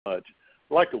much.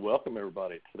 I'd like to welcome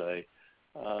everybody today.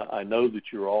 I know that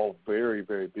you're all very,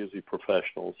 very busy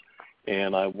professionals,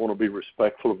 and I want to be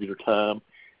respectful of your time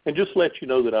and just let you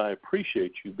know that I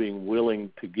appreciate you being willing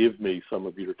to give me some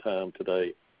of your time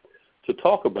today to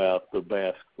talk about the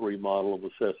BASC-3 model of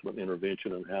assessment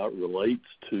intervention and how it relates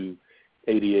to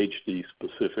ADHD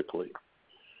specifically.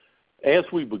 As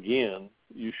we begin,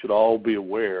 you should all be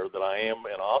aware that I am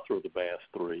an author of the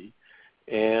BASC-3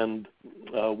 and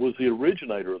was the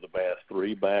originator of the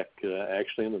BASC-3 back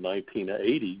actually in the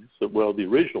 1980s, well, the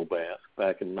original BASC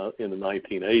back in the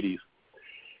 1980s.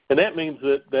 And that means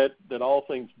that all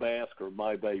things BASC are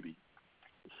my baby.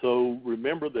 So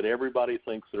remember that everybody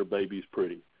thinks their baby's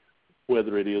pretty,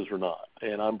 whether it is or not.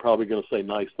 And I'm probably going to say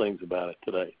nice things about it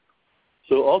today.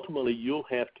 So ultimately, you'll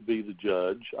have to be the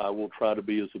judge. I will try to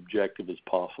be as objective as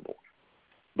possible.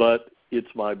 But it's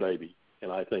my baby,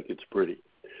 and I think it's pretty.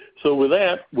 So with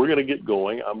that, we're going to get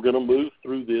going. I'm going to move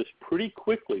through this pretty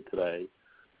quickly today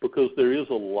because there is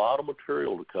a lot of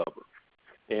material to cover.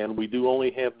 And we do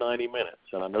only have 90 minutes.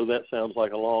 And I know that sounds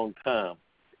like a long time,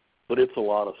 but it's a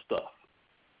lot of stuff.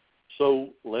 So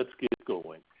let's get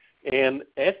going. And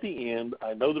at the end,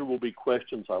 I know there will be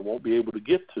questions I won't be able to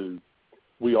get to.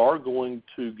 We are going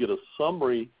to get a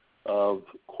summary of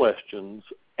questions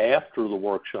after the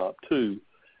workshop, too,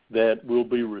 that will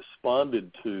be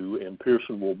responded to, and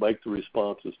Pearson will make the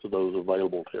responses to those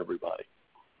available to everybody.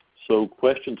 So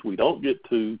questions we don't get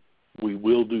to, we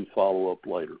will do follow-up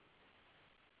later.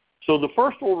 So the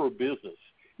first order of business,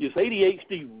 is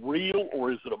ADHD real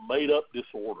or is it a made-up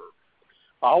disorder?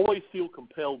 I always feel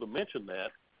compelled to mention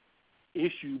that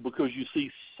issue because you see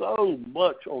so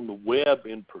much on the web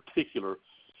in particular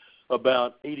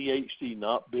about ADHD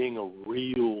not being a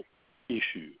real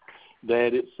issue,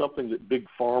 that it's something that Big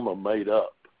Pharma made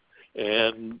up,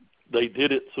 and they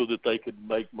did it so that they could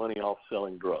make money off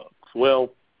selling drugs. Well,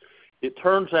 it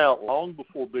turns out long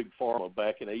before Big Pharma,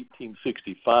 back in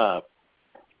 1865,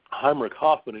 Heinrich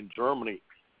Hoffmann in Germany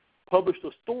published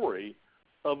a story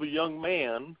of a young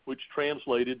man, which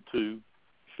translated to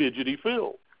fidgety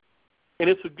Phil. And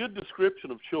it's a good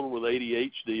description of children with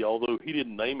ADHD, although he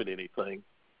didn't name it anything.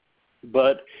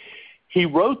 But he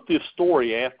wrote this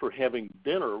story after having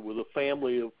dinner with a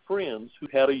family of friends who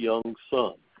had a young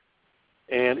son.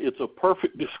 And it's a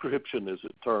perfect description, as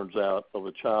it turns out, of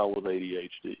a child with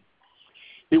ADHD.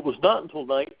 It was not until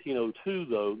 1902,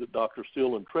 though, that Dr.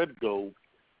 Still and Treadgold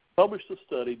published a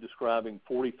study describing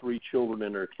 43 children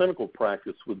in their clinical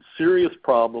practice with serious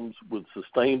problems with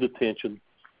sustained attention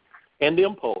and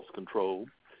impulse control.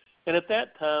 And at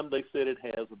that time, they said it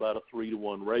has about a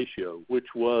 3-to-1 ratio, which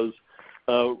was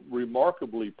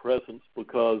remarkably present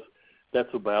because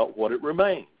that's about what it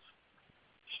remains.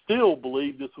 Still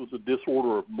believed this was a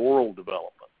disorder of moral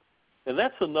development. And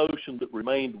that's a notion that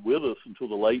remained with us until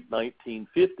the late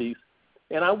 1950s,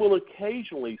 and I will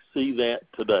occasionally see that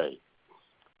today.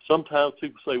 Sometimes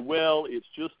people say, well, it's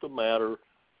just a matter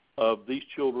of these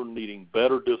children needing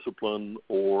better discipline,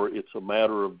 or it's a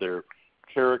matter of their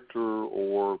character,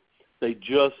 or they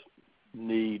just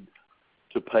need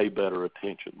to pay better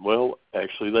attention. Well,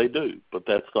 actually they do, but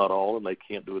that's not all, and they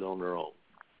can't do it on their own.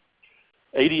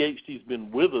 ADHD has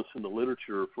been with us in the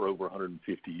literature for over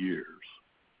 150 years.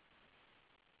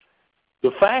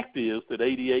 The fact is that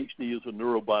ADHD is a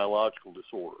neurobiological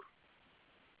disorder.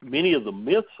 Many of the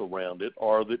myths around it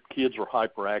are that kids are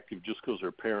hyperactive just because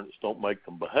their parents don't make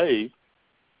them behave,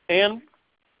 and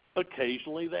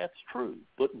occasionally that's true,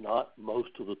 but not most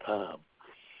of the time.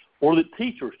 Or that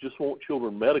teachers just want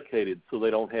children medicated so they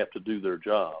don't have to do their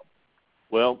job.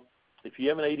 Well, if you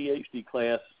have an ADHD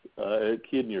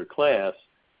kid in your class,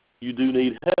 you do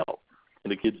need help,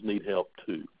 and the kids need help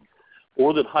too.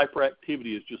 Or that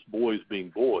hyperactivity is just boys being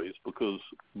boys because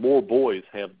more boys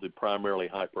have the primarily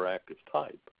hyperactive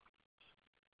type.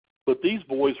 But these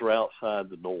boys are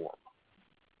outside the norm.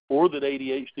 Or that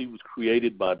ADHD was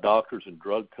created by doctors and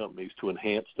drug companies to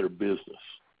enhance their business.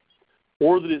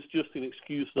 Or that it's just an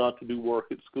excuse not to do work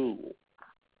at school.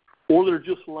 Or they're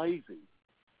just lazy.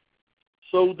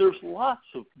 So there's lots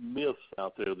of myths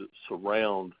out there that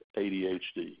surround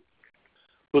ADHD.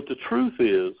 But the truth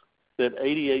is that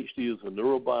ADHD is a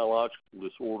neurobiological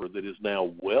disorder that is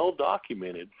now well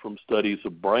documented from studies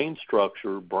of brain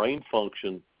structure, brain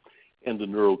function, and the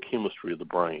neurochemistry of the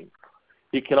brain.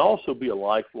 It can also be a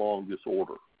lifelong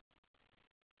disorder.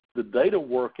 The data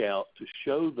work out to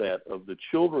show that of the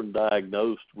children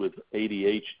diagnosed with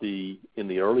ADHD in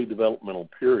the early developmental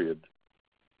period,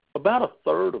 about a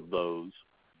third of those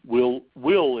will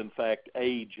in fact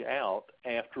age out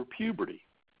after puberty.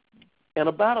 And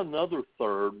about another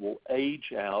third will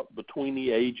age out between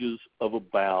the ages of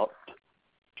about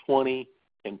 20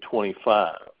 and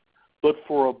 25. But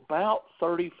for about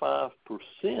 35%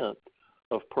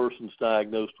 of persons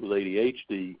diagnosed with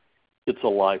ADHD, it's a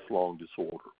lifelong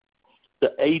disorder.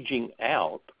 The aging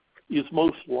out is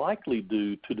most likely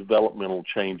due to developmental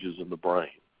changes in the brain.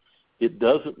 It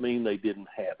doesn't mean they didn't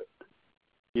have it.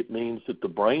 It means that the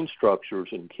brain structures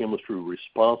and chemistry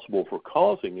responsible for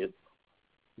causing it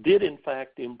did in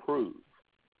fact improve.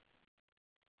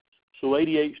 So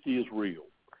ADHD is real.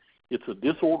 It's a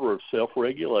disorder of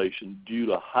self-regulation due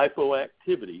to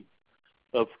hypoactivity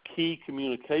of key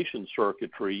communication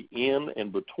circuitry in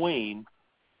and between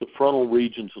the frontal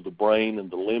regions of the brain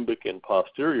and the limbic and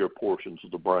posterior portions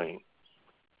of the brain.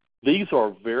 These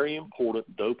are very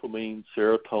important dopamine,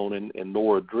 serotonin, and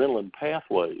noradrenaline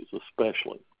pathways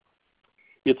especially.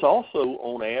 It's also,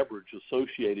 on average,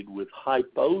 associated with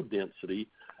hypodensity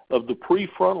of the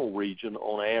prefrontal region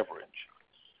on average.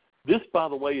 This, by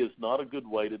the way, is not a good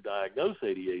way to diagnose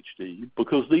ADHD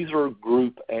because these are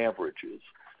group averages,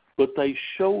 but they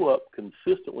show up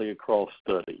consistently across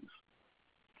studies.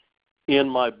 In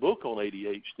my book on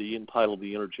ADHD, entitled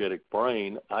The Energetic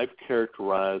Brain, I've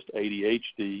characterized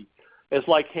ADHD as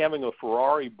like having a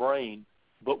Ferrari brain,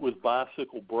 but with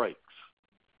bicycle brakes.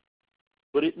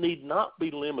 But it need not be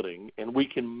limiting, and we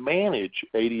can manage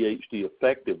ADHD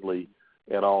effectively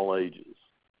at all ages.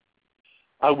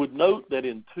 I would note that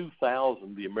in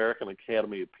 2000, the American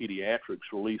Academy of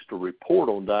Pediatrics released a report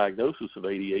on diagnosis of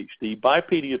ADHD by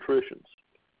pediatricians.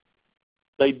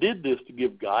 They did this to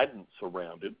give guidance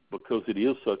around it because it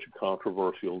is such a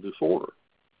controversial disorder.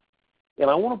 And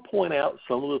I want to point out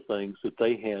some of the things that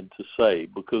they had to say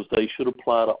because they should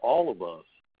apply to all of us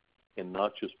and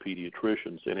not just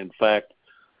pediatricians. And in fact,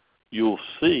 you'll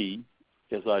see,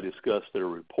 as I discuss their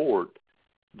report,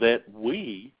 that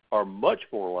we are much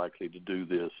more likely to do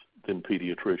this than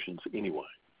pediatricians anyway.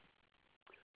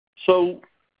 So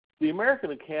the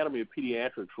American Academy of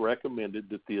Pediatrics recommended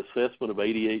that the assessment of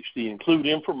ADHD include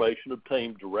information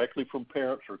obtained directly from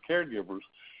parents or caregivers,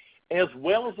 as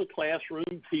well as a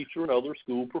classroom teacher and other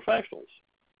school professionals.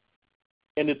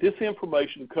 And that this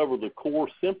information cover the core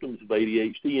symptoms of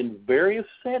ADHD in various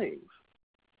settings.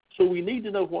 So we need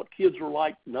to know what kids are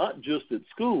like, not just at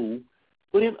school,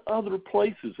 but in other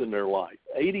places in their life.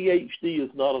 ADHD is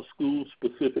not a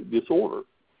school-specific disorder.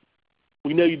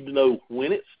 We need to know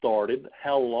when it started,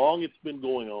 how long it's been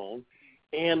going on,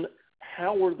 and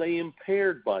how are they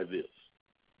impaired by this.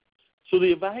 So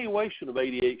the evaluation of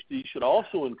ADHD should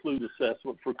also include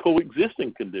assessment for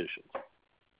coexisting conditions.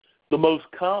 The most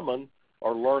common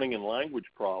are learning and language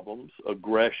problems,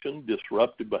 aggression,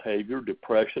 disruptive behavior,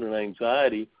 depression, and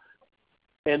anxiety.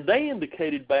 And they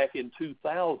indicated back in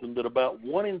 2000 that about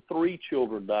 1 in 3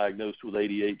 children diagnosed with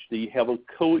ADHD have a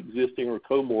coexisting or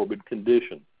comorbid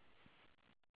condition.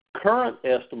 Current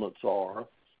estimates are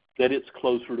that it's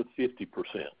closer to 50%.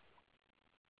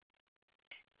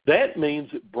 That means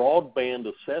that broadband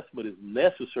assessment is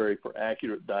necessary for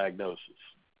accurate diagnosis.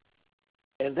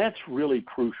 And that's really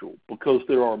crucial because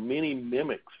there are many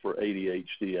mimics for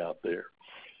ADHD out there.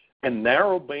 And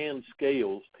narrowband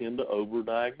scales tend to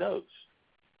overdiagnose.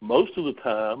 Most of the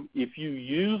time, if you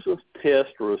use a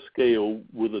test or a scale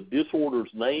with a disorder's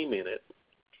name in it,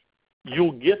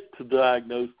 you'll get to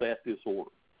diagnose that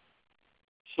disorder.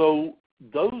 So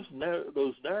those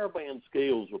narrowband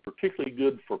scales are particularly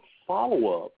good for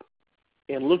follow-up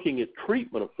and looking at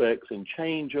treatment effects and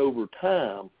change over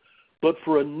time. But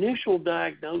for initial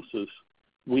diagnosis,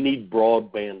 we need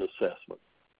broadband assessment.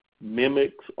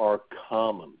 Mimics are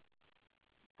common.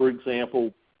 For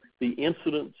example, the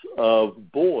incidence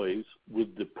of boys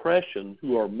with depression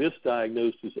who are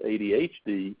misdiagnosed as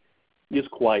ADHD is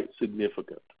quite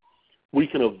significant. We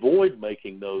can avoid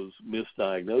making those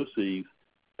misdiagnoses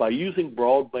by using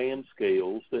broadband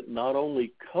scales that not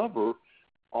only cover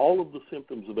all of the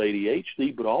symptoms of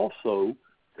ADHD, but also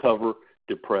cover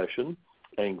depression,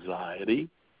 anxiety,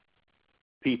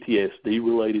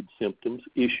 PTSD-related symptoms,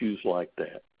 issues like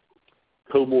that.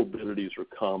 Comorbidities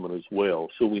are common as well.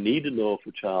 So we need to know if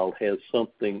a child has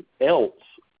something else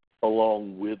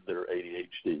along with their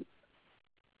ADHD.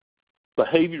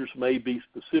 Behaviors may be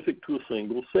specific to a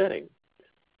single setting.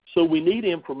 So we need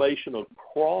information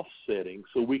across settings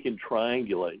so we can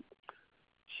triangulate.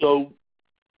 So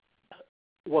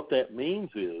what that means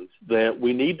is that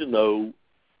we need to know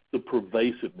the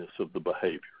pervasiveness of the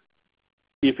behavior.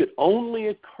 If it only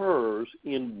occurs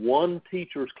in one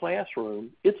teacher's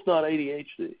classroom, it's not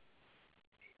ADHD.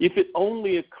 If it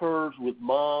only occurs with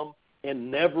mom and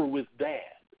never with dad,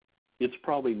 it's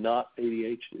probably not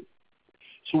ADHD.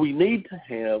 So we need to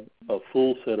have a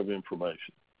full set of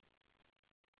information.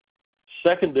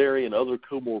 Secondary and other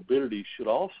comorbidities should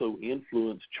also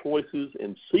influence choices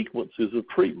and sequences of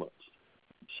treatments.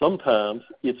 Sometimes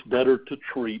it's better to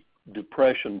treat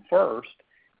depression first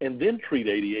and then treat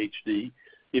ADHD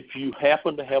if you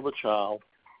happen to have a child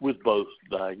with both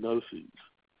diagnoses.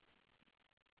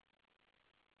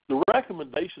 The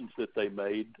recommendations that they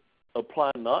made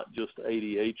apply not just to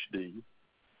ADHD,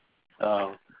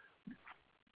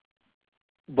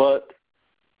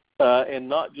 and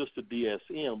not just to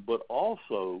DSM, but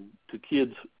also to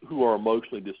kids who are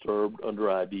emotionally disturbed under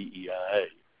IDEIA.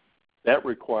 That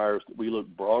requires that we look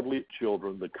broadly at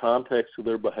children, the context of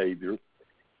their behavior,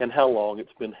 and how long it's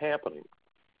been happening.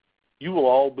 You will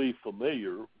all be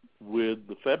familiar with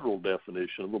the federal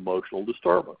definition of emotional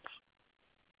disturbance: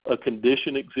 a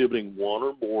condition exhibiting one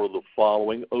or more of the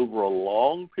following over a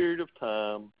long period of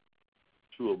time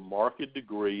to a marked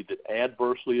degree that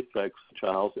adversely affects the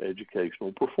child's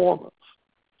educational performance.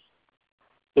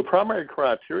 The primary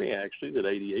criteria, actually, that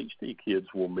ADHD kids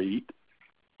will meet,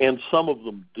 and some of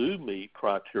them do meet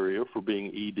criteria for being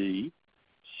ED,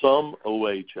 some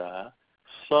OHI,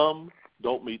 some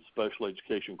don't meet special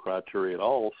education criteria at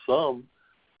all, some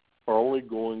are only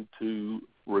going to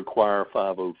require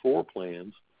 504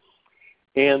 plans.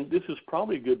 And this is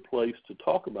probably a good place to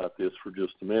talk about this for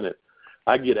just a minute.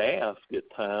 I get asked at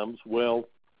times, well,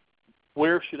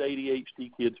 where should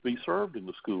ADHD kids be served in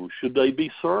the school? Should they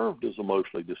be served as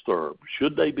emotionally disturbed?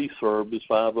 Should they be served as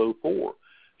 504?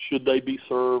 Should they be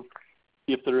served,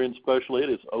 if they're in special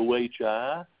ed, as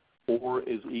OHI or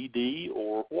as ED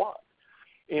or what?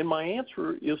 And my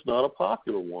answer is not a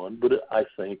popular one, but I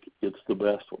think it's the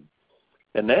best one.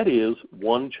 And that is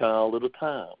one child at a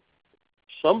time.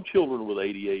 Some children with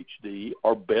ADHD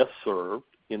are best served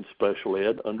in special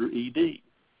ed under ED.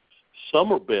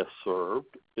 Some are best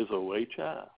served as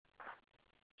OHI.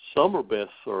 Some are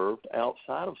best served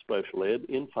outside of special ed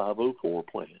in 504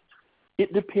 plans.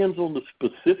 It depends on the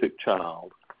specific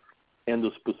child and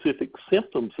the specific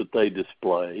symptoms that they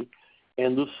display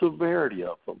and the severity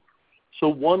of them. So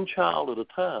one child at a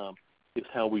time is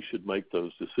how we should make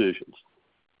those decisions.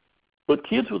 But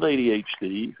kids with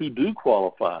ADHD who do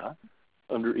qualify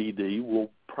under ED will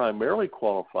primarily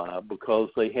qualify because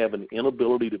they have an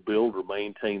inability to build or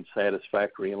maintain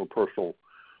satisfactory interpersonal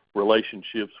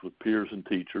relationships with peers and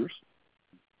teachers,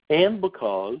 and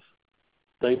because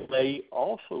they may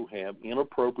also have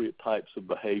inappropriate types of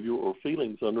behavior or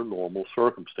feelings under normal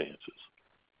circumstances.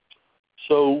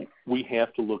 So we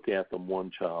have to look at them one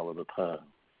child at a time.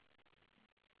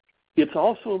 It's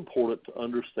also important to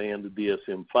understand the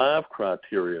DSM-5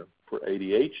 criteria for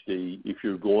ADHD if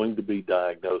you're going to be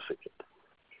diagnosing it.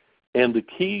 And the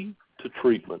key to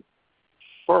treatment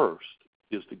first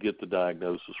is to get the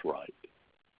diagnosis right.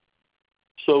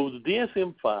 So the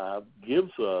DSM-5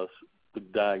 gives us the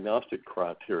diagnostic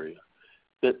criteria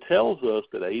that tells us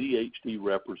that ADHD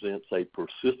represents a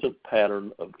persistent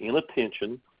pattern of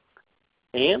inattention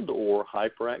and or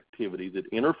hyperactivity that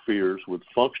interferes with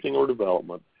functioning or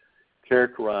development,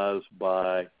 characterized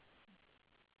by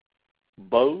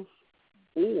both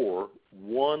or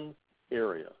one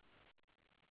area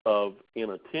of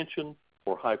inattention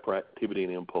or hyperactivity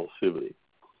and impulsivity.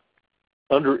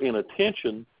 Under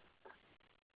inattention,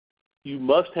 you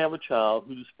must have a child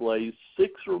who displays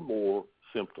 6 or more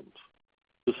symptoms.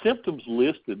 The symptoms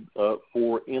listed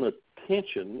for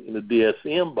inattention in the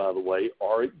DSM, by the way,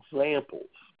 are examples.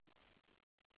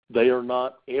 They are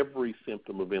not every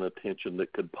symptom of inattention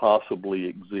that could possibly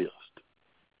exist.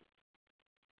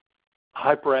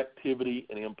 Hyperactivity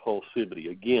and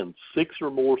impulsivity, again, 6 or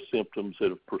more symptoms that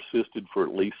have persisted for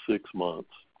at least 6 months,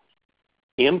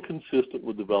 inconsistent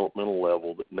with developmental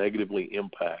level that negatively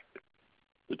impact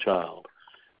the child.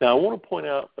 Now, I want to point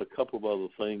out a couple of other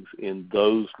things in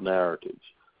those narratives.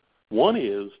 One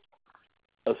is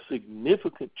a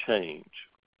significant change.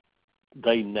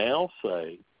 They now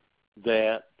say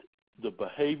that the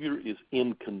behavior is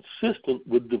inconsistent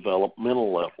with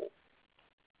developmental level.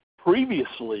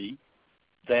 Previously,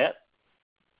 that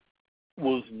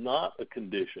was not a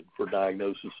condition for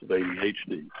diagnosis of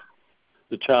ADHD.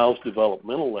 The child's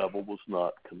developmental level was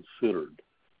not considered.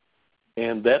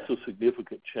 And that's a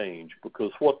significant change,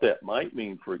 because what that might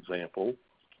mean, for example,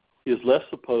 is let's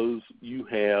suppose you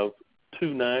have 2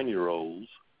 9-year-olds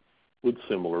with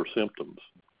similar symptoms,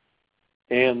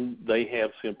 and they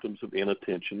have symptoms of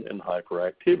inattention and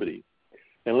hyperactivity.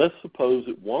 And let's suppose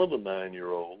that one of the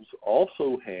 9-year-olds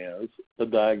also has a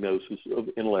diagnosis of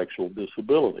intellectual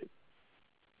disability.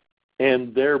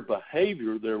 And their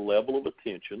behavior, their level of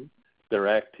attention, their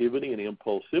activity and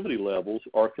impulsivity levels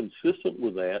are consistent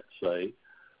with that, say,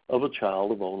 of a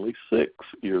child of only 6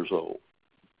 years old.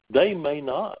 They may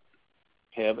not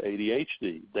have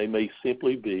ADHD. They may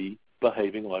simply be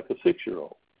behaving like a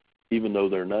 6-year-old, even though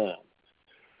they're 9.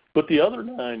 But the other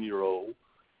 9-year-old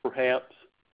perhaps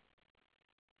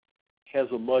has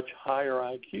a much higher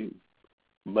IQ,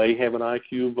 may have an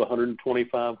IQ of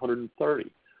 125,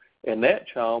 130. And that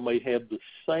child may have the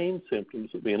same symptoms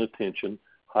of inattention,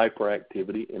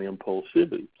 hyperactivity, and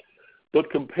impulsivity. But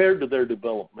compared to their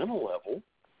developmental level,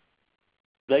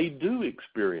 they do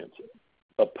experience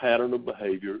a pattern of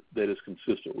behavior that is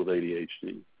consistent with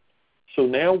ADHD. So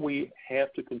now we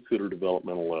have to consider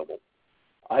developmental level.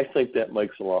 I think that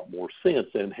makes a lot more sense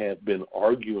and have been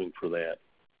arguing for that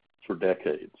for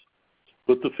decades.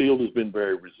 But the field has been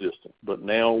very resistant. But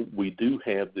now we do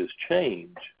have this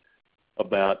change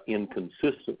about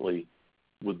inconsistently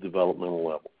with developmental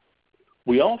level.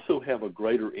 We also have a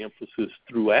greater emphasis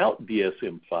throughout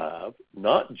DSM-5,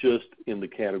 not just in the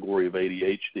category of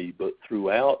ADHD, but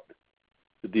throughout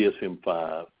the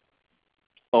DSM-5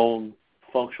 on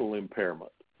functional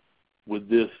impairment, with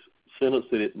this sentence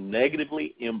that it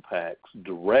negatively impacts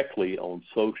directly on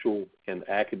social and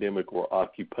academic or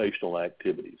occupational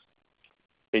activities.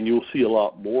 And you'll see a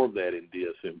lot more of that in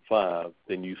DSM-5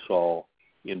 than you saw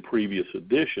in previous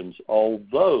editions,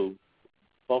 although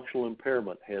functional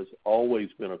impairment has always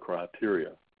been a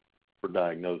criteria for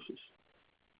diagnosis.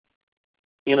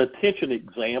 Inattention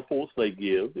examples they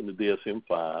give in the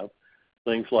DSM-5,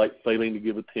 things like failing to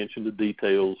give attention to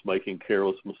details, making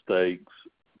careless mistakes,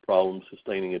 problems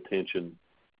sustaining attention,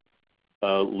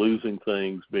 losing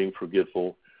things, being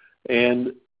forgetful.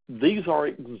 And these are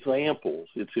examples.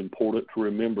 It's important to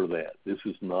remember that. This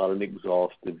is not an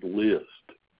exhaustive list.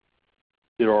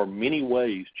 There are many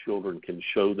ways children can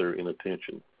show their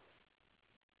inattention.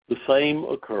 The same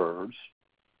occurs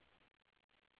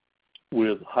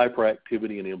with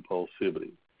hyperactivity and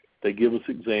impulsivity. They give us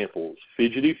examples: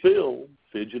 fidgety Phil,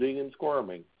 fidgeting and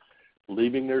squirming,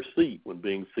 leaving their seat when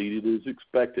being seated is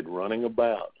expected, running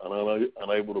about,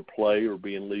 unable to play or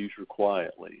be in leisure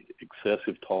quietly,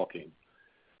 excessive talking,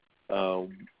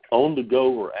 on the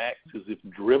go or acts as if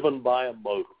driven by a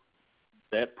motor.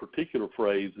 That particular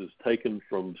phrase is taken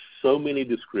from so many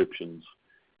descriptions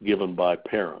given by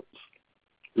parents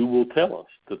who will tell us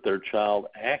that their child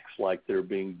acts like they're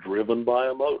being driven by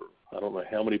a motor. I don't know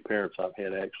how many parents I've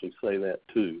had actually say that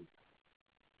too.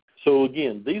 So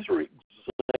again, these are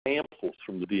examples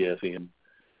from the DSM.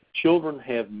 Children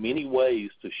have many ways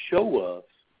to show us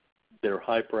their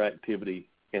hyperactivity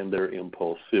and their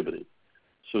impulsivity.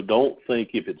 So don't think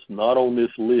if it's not on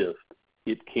this list,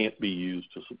 it can't be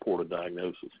used to support a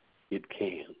diagnosis. It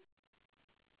can.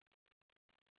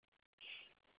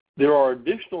 There are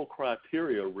additional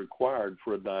criteria required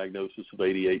for a diagnosis of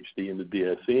ADHD in the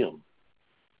DSM.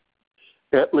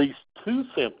 At least 2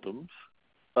 symptoms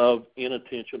of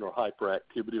inattention or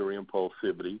hyperactivity or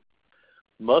impulsivity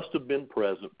must have been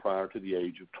present prior to the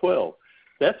age of 12.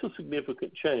 That's a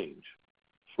significant change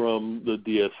from the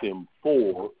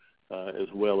DSM-4 as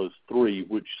well as 3,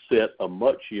 which set a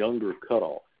much younger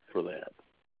cutoff for that.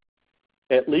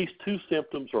 At least 2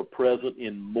 symptoms are present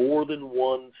in more than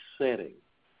one setting.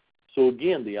 So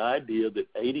again, the idea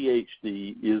that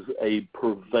ADHD is a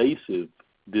pervasive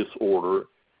disorder,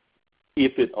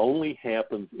 if it only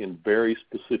happens in very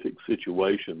specific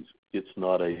situations, it's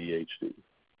not ADHD.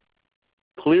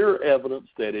 Clear evidence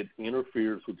that it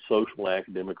interferes with social,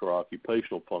 academic, or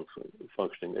occupational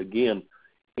functioning. Again,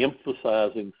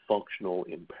 emphasizing functional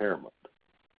impairment.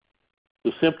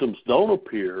 The symptoms don't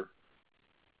appear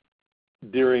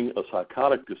during a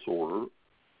psychotic disorder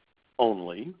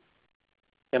only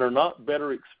and are not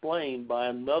better explained by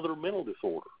another mental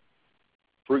disorder.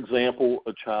 For example,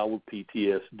 a child with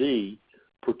PTSD,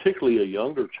 particularly a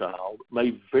younger child,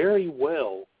 may very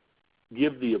well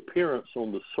give the appearance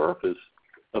on the surface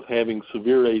of having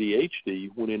severe ADHD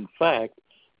when in fact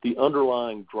the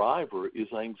underlying driver is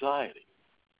anxiety.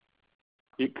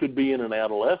 It could be in an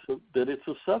adolescent that it's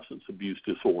a substance abuse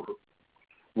disorder.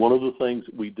 One of the things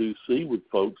that we do see with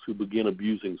folks who begin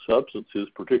abusing substances,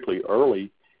 particularly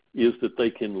early, is that they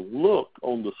can look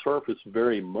on the surface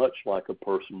very much like a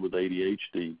person with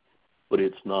ADHD, but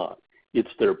it's not.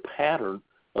 It's their pattern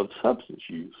of substance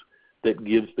use that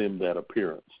gives them that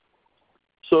appearance.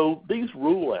 So these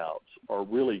rule-outs are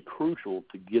really crucial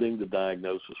to getting the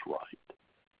diagnosis right,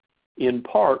 in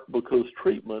part because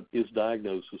treatment is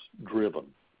diagnosis-driven.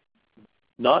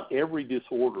 Not every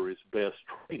disorder is best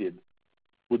treated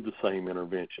with the same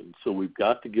intervention, so we've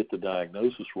got to get the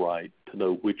diagnosis right to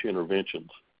know which interventions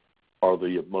are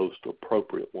the most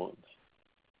appropriate ones.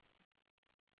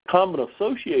 Common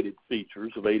associated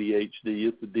features of ADHD,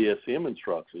 as the DSM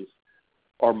instructs us,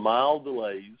 are mild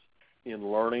delays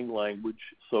in learning, language,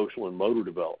 social, and motor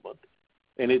development,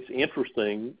 And it's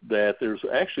interesting that there's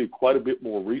actually quite a bit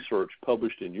more research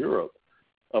published in Europe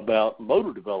about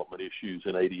motor development issues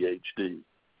in ADHD.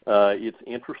 It's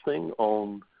interesting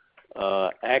on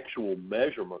actual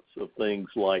measurements of things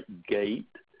like gait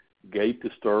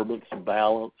disturbance,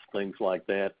 balance, things like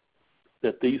that,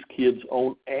 that these kids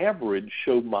on average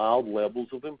show mild levels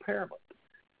of impairment.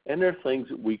 And they're things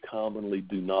that we commonly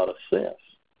do not assess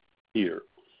here.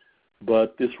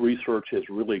 But this research has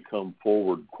really come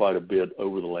forward quite a bit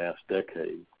over the last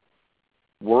decade.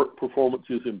 Work performance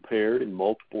is impaired in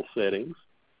multiple settings.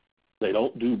 They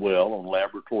don't do well on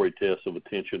laboratory tests of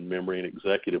attention, memory, and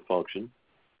executive function.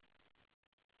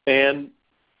 And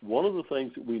one of the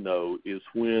things that we know is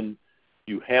when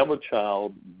you have a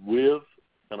child with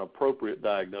an appropriate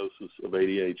diagnosis of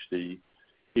ADHD,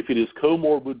 if it is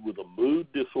comorbid with a mood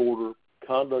disorder,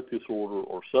 conduct disorder,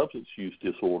 or substance use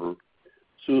disorder,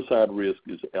 suicide risk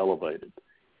is elevated.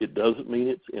 It doesn't mean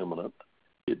it's imminent.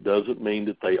 It doesn't mean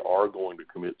that they are going to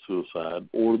commit suicide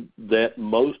or that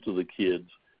most of the kids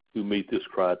who meet this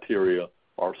criteria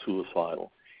are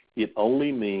suicidal. It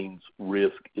only means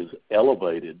risk is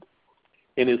elevated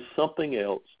and is something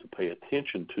else to pay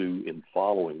attention to in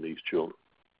following these children.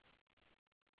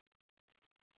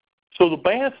 So the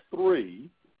BASC-3,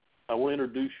 I will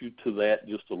introduce you to that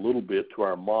just a little bit, to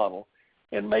our model,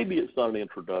 and maybe it's not an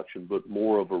introduction, but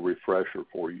more of a refresher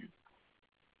for you.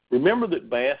 Remember that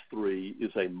BASC-3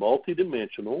 is a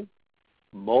multidimensional,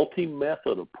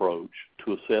 multi-method approach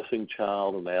to assessing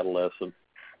child and adolescent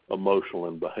emotional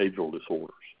and behavioral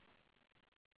disorders.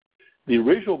 The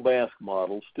original BASC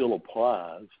model still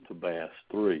applies to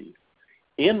BASC-3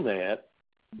 in that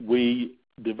we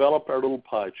developed our little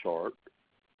pie chart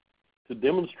to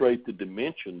demonstrate the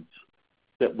dimensions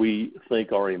that we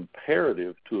think are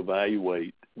imperative to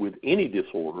evaluate with any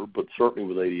disorder, but certainly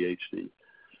with ADHD.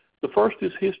 The first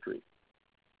is history.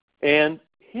 And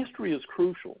history is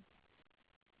crucial.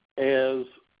 As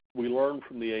we learned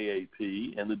from the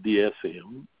AAP and the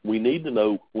DSM, we need to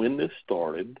know when this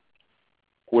started,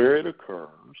 where it occurs,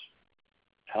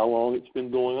 how long it's been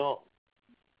going on.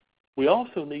 We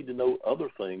also need to know other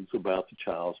things about the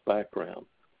child's background.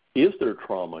 Is there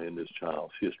trauma in this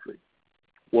child's history?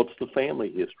 What's the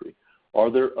family history? Are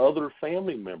there other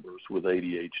family members with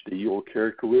ADHD or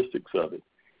characteristics of it?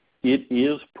 It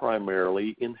is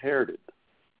primarily inherited.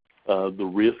 The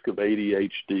risk of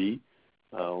ADHD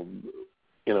in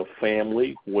a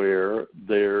family where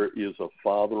there is a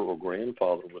father or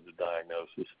grandfather with a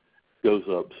diagnosis goes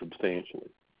up substantially.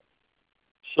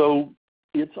 So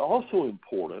it's also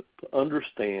important to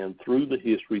understand through the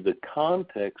history the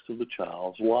context of the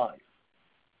child's life.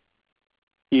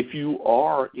 If you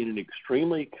are in an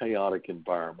extremely chaotic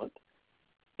environment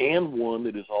and one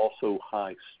that is also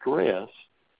high stress,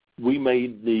 we may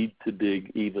need to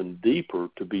dig even deeper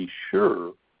to be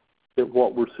sure that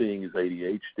what we're seeing is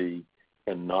ADHD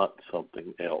and not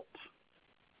something else.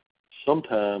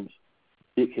 Sometimes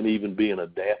it can even be an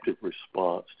adaptive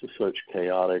response to such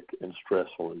chaotic and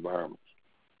stressful environments.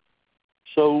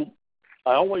 So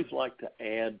I always like to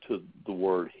add to the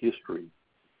word history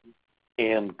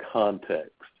and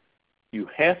context. You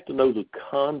have to know the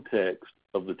context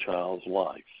of the child's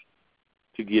life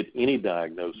to get any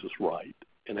diagnosis right,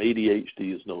 and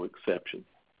ADHD is no exception.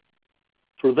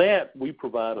 For that, we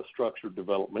provide a structured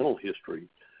developmental history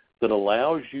that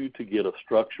allows you to get a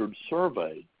structured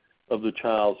survey of the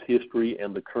child's history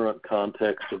and the current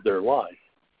context of their life.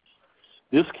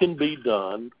 This can be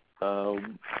done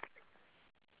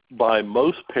by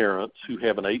most parents who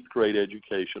have an 8th grade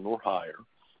education or higher.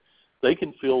 They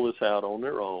can fill this out on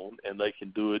their own, and they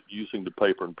can do it using the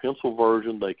paper and pencil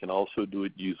version. They can also do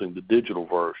it using the digital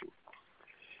version.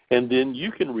 And then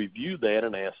you can review that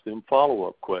and ask them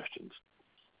follow-up questions.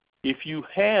 If you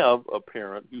have a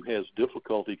parent who has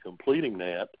difficulty completing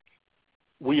that,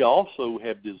 we also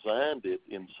have designed it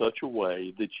in such a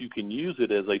way that you can use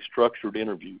it as a structured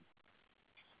interview.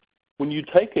 When you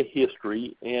take a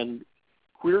history and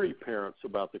query parents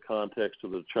about the context of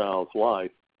the child's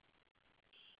life,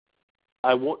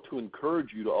 I want to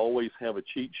encourage you to always have a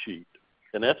cheat sheet,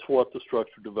 and that's what the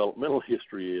structured developmental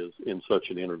history is in such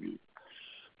an interview.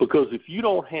 Because if you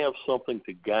don't have something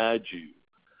to guide you,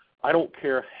 I don't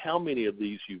care how many of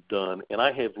these you've done, and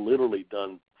I have literally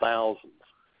done thousands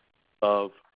of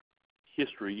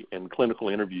history and clinical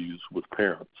interviews with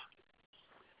parents.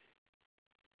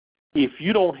 If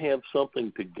you don't have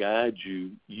something to guide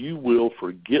you, you will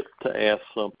forget to ask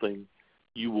something.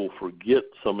 You will forget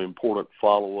some important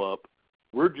follow-up.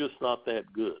 We're just not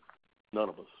that good, none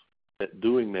of us, at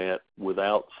doing that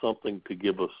without something to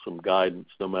give us some guidance,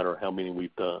 no matter how many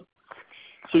we've done.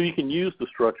 So you can use the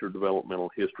structured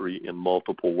developmental history in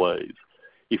multiple ways.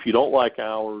 If you don't like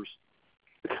ours,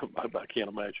 I can't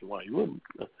imagine why you wouldn't.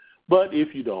 But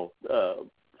if you don't,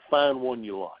 find one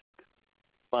you like.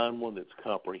 Find one that's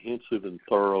comprehensive and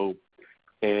thorough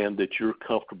and that you're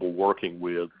comfortable working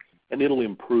with, and it'll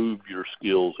improve your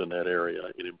skills in that area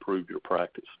and improve your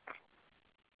practice.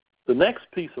 The next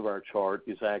piece of our chart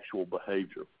is actual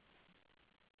behavior,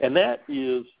 and that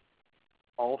is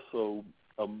also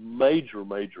a major,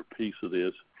 major piece of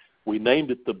this. We named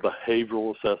it the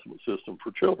Behavioral Assessment System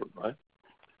for Children, right?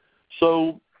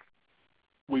 So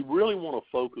we really want to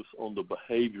focus on the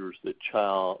behaviors that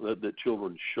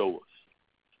children show us.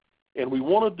 And we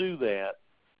want to do that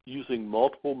using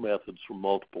multiple methods from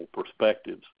multiple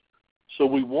perspectives. So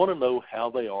we want to know how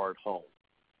they are at home.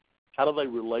 How do they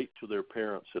relate to their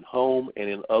parents at home and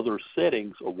in other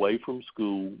settings away from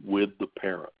school with the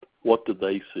parent? What do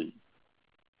they see?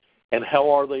 And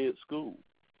how are they at school?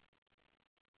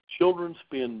 Children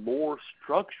spend more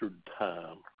structured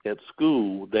time at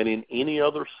school than in any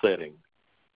other setting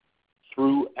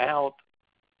throughout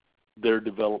their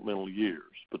developmental years,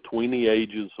 between the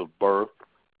ages of birth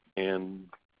and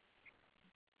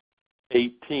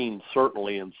 18,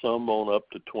 certainly, and some on up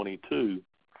to 22.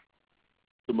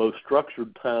 The most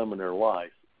structured time in their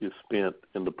life is spent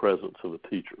in the presence of a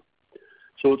teacher.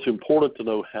 So it's important to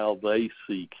know how they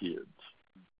see kids.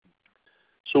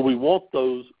 So we want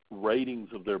those ratings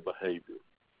of their behavior.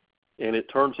 And it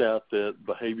turns out that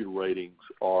behavior ratings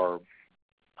are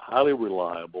highly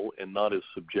reliable and not as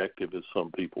subjective as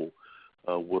some people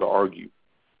would argue.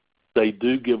 They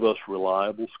do give us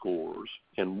reliable scores,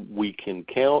 and we can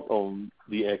count on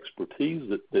the expertise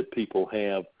that people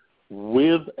have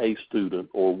with a student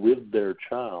or with their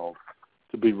child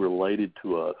to be related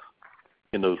to us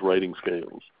in those rating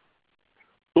scales.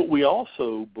 But we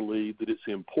also believe that it's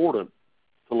important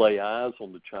to lay eyes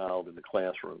on the child in the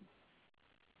classroom.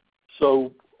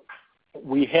 So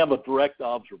we have a direct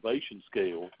observation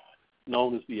scale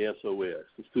known as the SOS,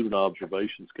 the Student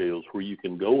Observation Scales, where you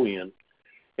can go in,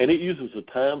 and it uses a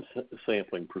time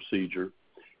sampling procedure,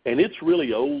 and it's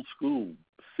really old school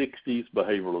 60s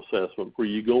behavioral assessment where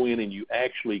you go in and you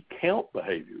actually count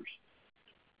behaviors.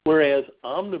 Whereas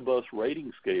omnibus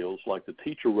rating scales like the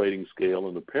teacher rating scale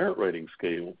and the parent rating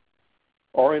scale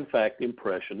are in fact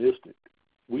impressionistic.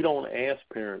 We don't ask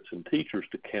parents and teachers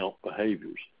to count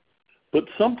behaviors, but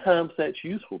sometimes that's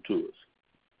useful to us.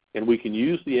 And we can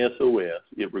use the SOS.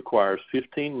 It requires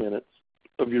 15 minutes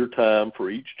of your time for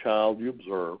each child you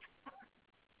observe,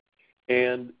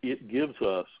 and it gives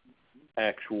us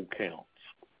actual counts.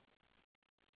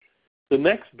 The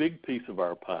next big piece of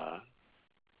our pie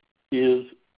is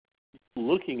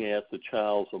looking at the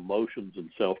child's emotions and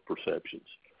self-perceptions.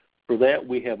 For that,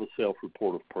 we have a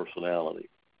self-report of personality.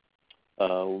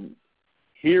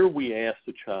 Here we ask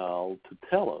the child to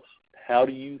tell us, how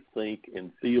do you think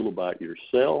and feel about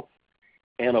yourself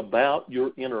and about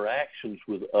your interactions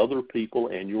with other people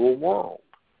and your world?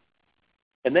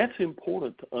 And that's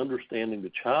important to understanding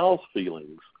the child's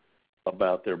feelings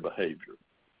about their behavior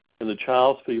and the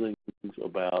child's feelings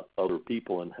about other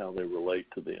people and how they relate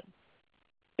to them.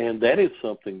 And that is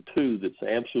something, too, that's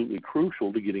absolutely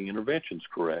crucial to getting interventions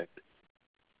correct,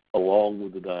 along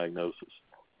with the diagnosis.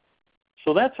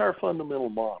 So that's our fundamental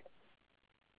model.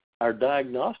 Our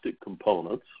diagnostic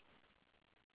components,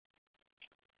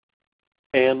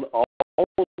 and all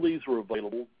of these are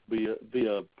available via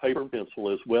paper and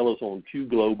pencil as well as on Q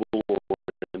Global or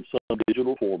in some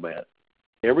digital format.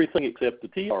 Everything except the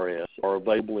TRS are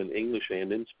available in English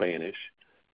and in Spanish.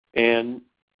 And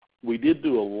we did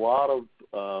do a lot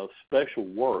of special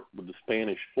work with the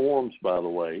Spanish forms, by the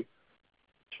way,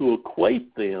 to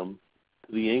equate them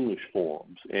to the English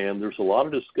forms. And there's a lot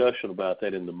of discussion about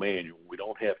that in the manual. We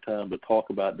don't have time to talk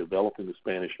about developing the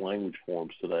Spanish language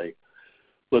forms today,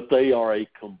 but they are a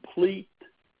complete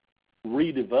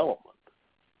redevelopment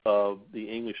of the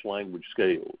English language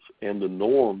scales, and the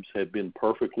norms have been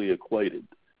perfectly equated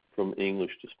from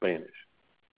English to Spanish.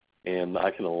 And I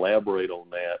can elaborate on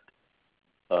that.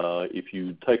 If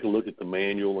you take a look at the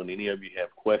manual and any of you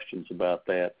have questions about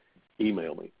that,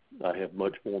 email me. I have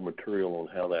much more material on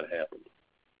how that happened.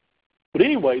 But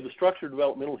anyway, the structured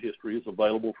developmental history is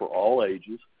available for all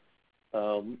ages.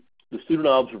 The student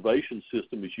observation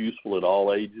system is useful at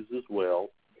all ages as well,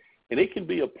 and it can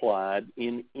be applied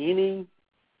in any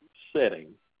setting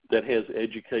that has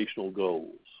educational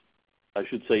goals. I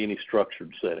should say any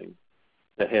structured setting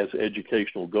that has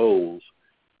educational goals,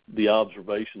 the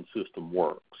observation system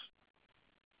works.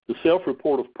 The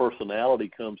self-report of personality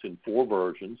comes in 4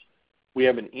 versions. We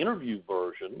have an interview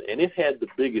version, and it had the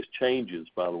biggest changes,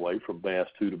 by the way, from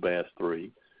BASC-2 to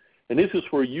BASC-3. And this is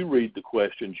where you read the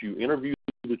questions. You interview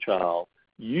the child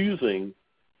using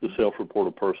the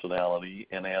self-reported personality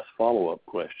and ask follow-up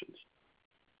questions.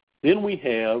 Then we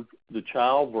have the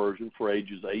child version for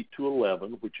ages 8 to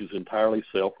 11, which is entirely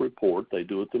self-report. They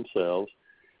do it themselves.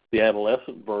 The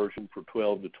adolescent version for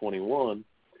 12 to 21.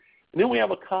 And then we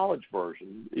have a college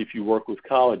version, if you work with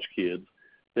college kids,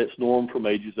 that's normed from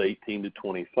ages 18 to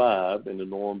 25, and the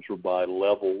norms are by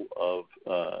level of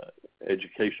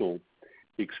educational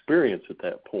experience at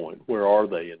that point. Where are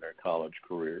they in their college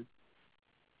career?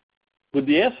 With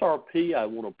the SRP, I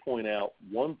want to point out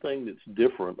one thing that's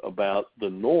different about the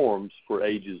norms for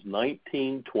ages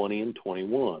 19, 20, and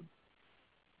 21.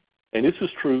 And this is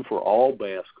true for all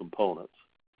BASC components.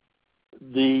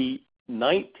 The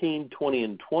 19, 20,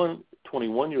 and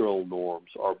 21-year-old norms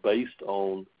are based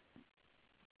on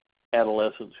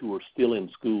adolescents who are still in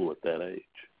school at that age.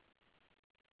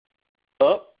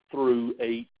 Up through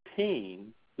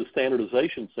 18, the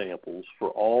standardization samples for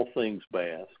all things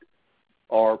BASC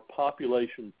are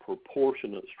population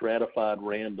proportionate stratified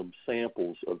random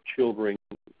samples of children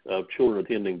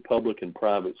attending public and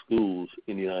private schools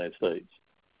in the United States.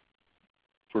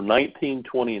 For 19,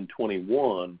 20, and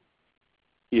 21,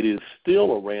 it is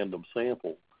still a random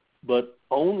sample, but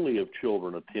only of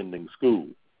children attending school.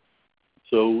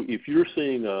 So if you're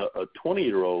seeing a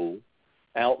 20-year-old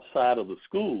outside of the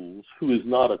schools who is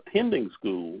not attending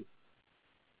school,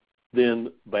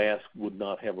 then BASC would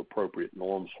not have appropriate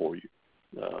norms for you.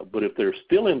 But if they're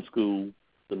still in school,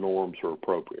 the norms are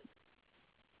appropriate.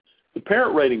 The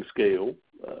parent rating scale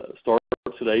starts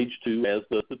at age 2, as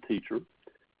does the teacher,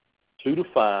 2 to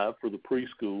 5 for the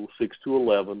preschool, 6 to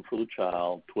 11 for the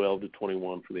child, 12 to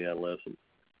 21 for the adolescent.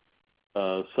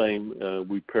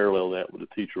 We parallel that with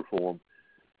the teacher form.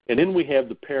 And then we have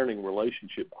the parenting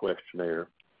relationship questionnaire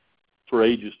for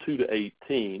ages 2 to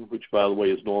 18, which, by the way,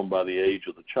 is normed by the age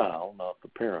of the child, not the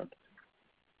parent.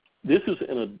 This is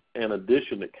an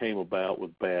addition that came about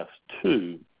with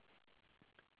BASC-2,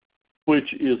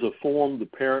 which is a form the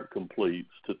parent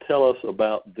completes to tell us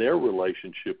about their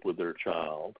relationship with their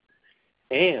child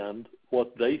and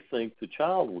what they think the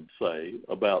child would say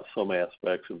about some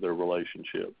aspects of their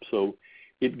relationship. So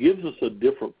it gives us a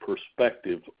different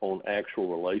perspective on actual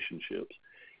relationships.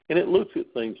 And it looks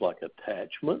at things like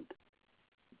attachment,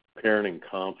 parenting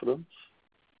confidence,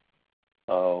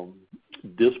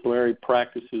 disciplinary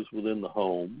practices within the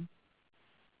home,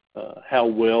 how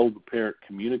well the parent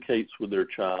communicates with their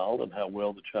child and how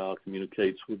well the child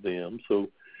communicates with them. So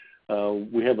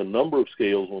we have a number of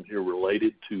scales on here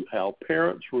related to how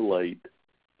parents relate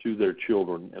to their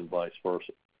children and vice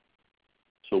versa.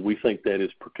 So we think that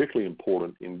is particularly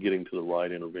important in getting to the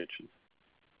right intervention.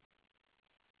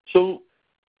 So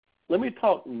let me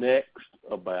talk next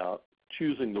about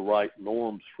choosing the right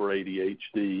norms for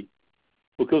ADHD,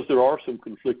 because there are some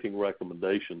conflicting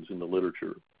recommendations in the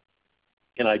literature.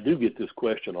 And I do get this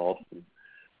question often,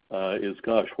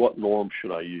 gosh, what norms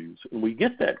should I use? And we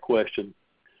get that question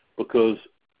because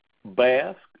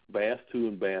BASC, BASC-2,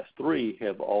 and BASC-3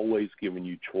 have always given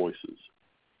you choices.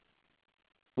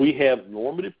 We have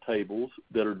normative tables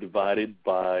that are divided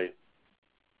by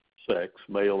sex,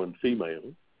 male and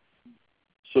female.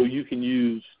 So you can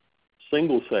use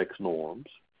single-sex norms.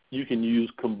 You can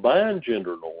use combined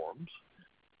gender norms.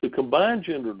 The combined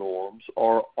gender norms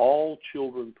are all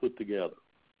children put together.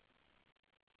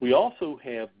 We also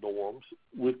have norms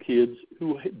with kids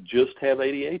who just have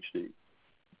ADHD.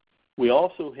 We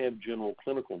also have general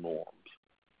clinical norms.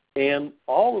 And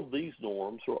all of these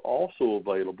norms are also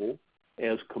available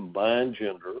as combined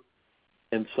gender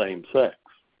and same sex.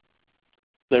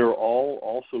 They're all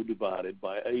also divided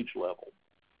by age level.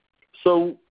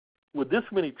 So with this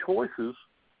many choices,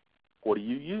 what do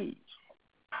you use?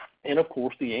 And of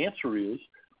course the answer is,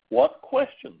 what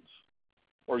questions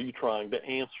are you trying to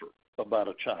answer about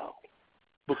a child?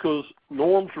 Because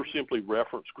norms are simply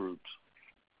reference groups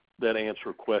that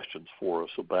answer questions for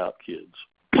us about kids.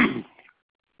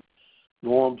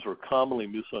 Norms are commonly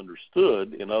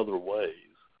misunderstood in other ways,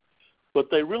 but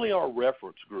they really are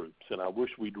reference groups, and I wish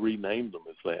we'd rename them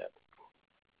as that.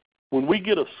 When we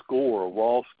get a score, a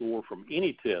raw score from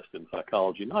any test in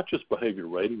psychology, not just behavior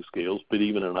rating scales, but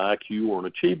even an IQ or an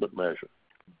achievement measure,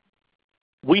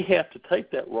 we have to take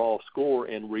that raw score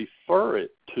and refer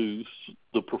it to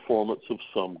the performance of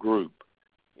some group.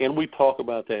 And we talk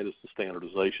about that as the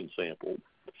standardization sample.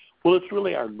 Well, it's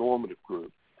really our normative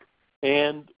group.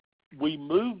 And we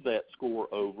move that score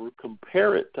over,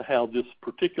 compare it to how this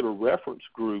particular reference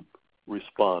group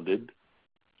responded,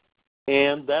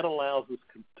 and that allows us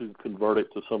to convert it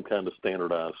to some kind of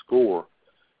standardized score.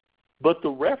 But the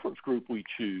reference group we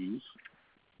choose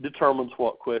determines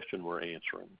what question we're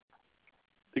answering.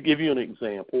 To give you an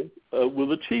example,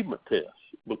 with achievement tests,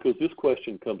 because this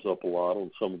question comes up a lot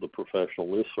on some of the professional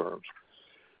listservs.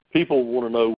 People want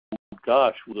to know,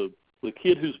 gosh, with the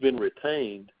kid who's been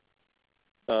retained,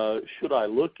 should I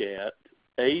look at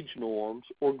age norms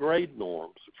or grade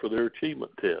norms for their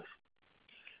achievement test?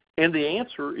 And the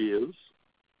answer is,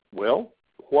 well,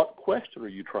 what question are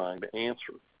you trying to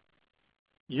answer?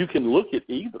 You can look at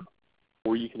either,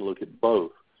 or you can look at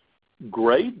both.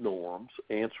 Grade norms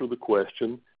answer the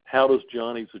question, how does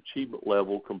Johnny's achievement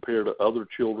level compare to other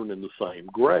children in the same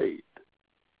grade?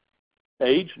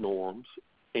 Age norms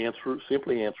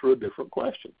simply answer a different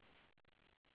question.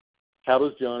 How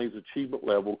does Johnny's achievement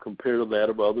level compare to that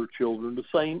of other children the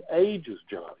same age as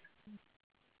Johnny?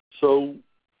 So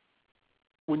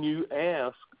when you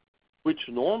ask, which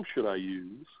norm should I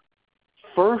use,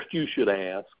 first you should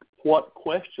ask, what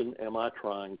question am I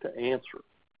trying to answer?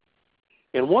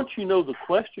 And once you know the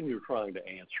question you're trying to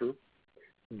answer,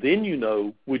 then you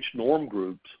know which norm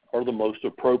groups are the most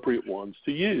appropriate ones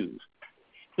to use.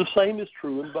 The same is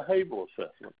true in behavioral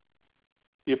assessment.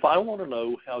 If I want to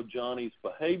know how Johnny's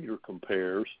behavior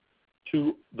compares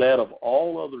to that of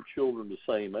all other children the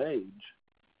same age,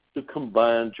 the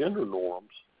combined gender norms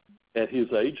at his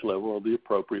age level are the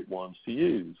appropriate ones to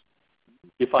use.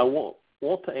 If I want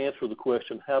to answer the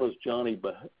question, how does Johnny's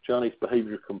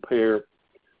behavior compare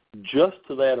just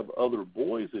to that of other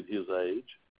boys at his age,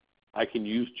 I can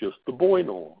use just the boy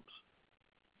norms.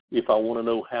 If I want to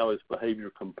know how his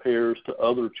behavior compares to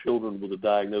other children with a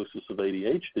diagnosis of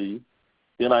ADHD,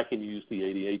 then I can use the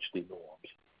ADHD norms.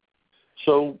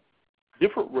 So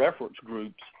different reference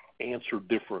groups answer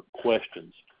different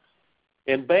questions.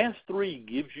 And BASC-3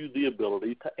 gives you the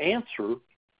ability to answer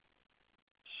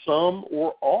some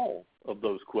or all of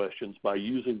those questions by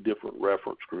using different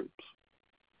reference groups.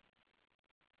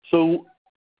 So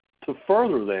to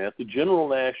further that, the general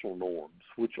national norms,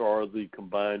 which are the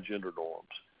combined gender norms.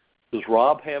 Does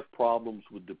Rob have problems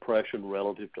with depression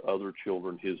relative to other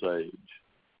children his age?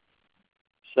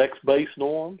 Sex-based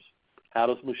norms, how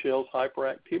does Michelle's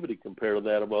hyperactivity compare to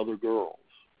that of other girls?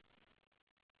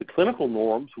 The clinical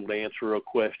norms would answer a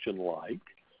question like,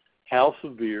 how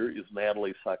severe is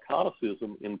Natalie's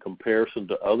psychoticism in comparison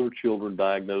to other children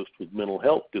diagnosed with mental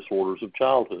health disorders of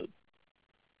childhood?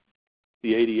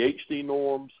 The ADHD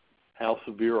norms, how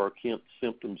severe are Kent's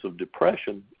symptoms of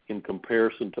depression in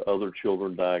comparison to other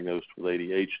children diagnosed with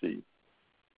ADHD?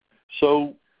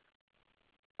 So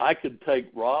I could take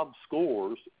Rob's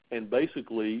scores and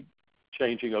basically,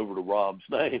 changing over to Rob's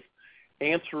name,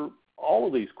 answer all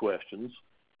of these questions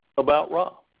about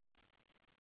Rob.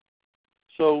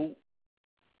 So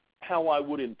how I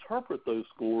would interpret those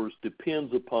scores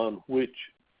depends upon which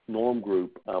norm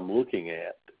group I'm looking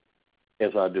at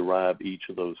as I derive each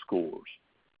of those scores.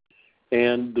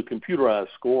 And the computerized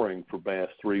scoring for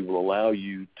BASC-3 will allow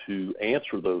you to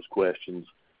answer those questions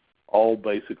all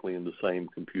basically in the same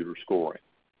computer scoring.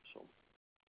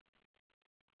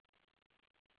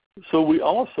 So we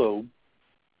also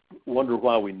wonder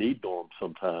why we need norms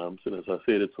sometimes, and as I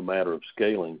said, it's a matter of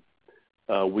scaling.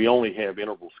 We only have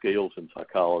interval scales in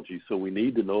psychology, so we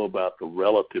need to know about the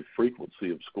relative frequency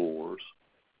of scores.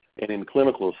 And in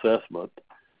clinical assessment,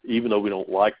 even though we don't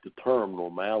like the term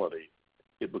normality,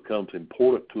 it becomes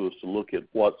important to us to look at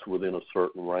what's within a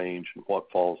certain range and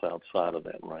what falls outside of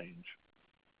that range.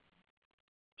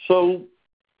 So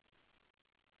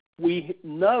we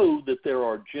know that there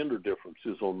are gender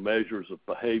differences on measures of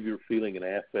behavior, feeling, and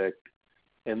affect,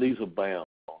 and these abound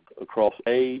across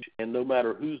age and no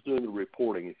matter who's doing the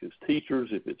reporting, if it's teachers,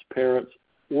 if it's parents,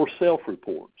 or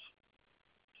self-reports.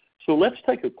 So let's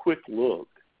take a quick look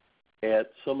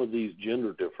at some of these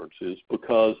gender differences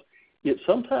because it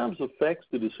sometimes affects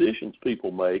the decisions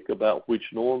people make about which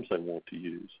norms they want to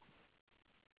use.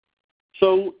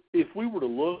 So if we were to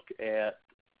look at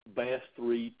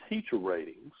BASC-3 teacher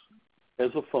ratings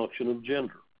as a function of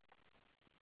gender,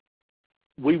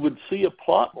 we would see a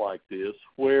plot like this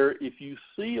where if you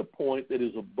see a point that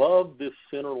is above this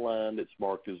center line that's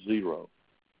marked as 0,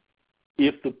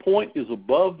 if the point is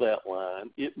above that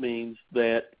line, it means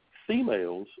that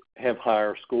females have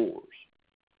higher scores.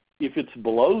 If it's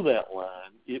below that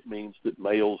line, it means that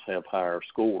males have higher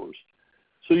scores.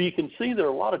 So you can see there are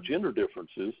a lot of gender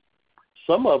differences.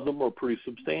 Some of them are pretty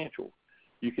substantial.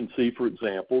 You can see, for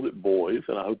example, that boys,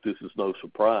 and I hope this is no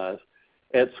surprise,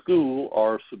 at school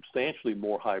are substantially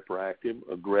more hyperactive,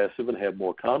 aggressive, and have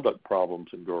more conduct problems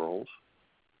than girls.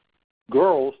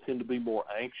 Girls tend to be more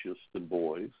anxious than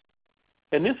boys.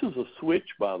 And this is a switch,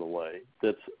 by the way,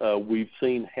 that we've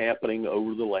seen happening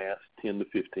over the last 10 to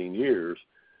 15 years.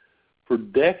 For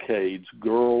decades,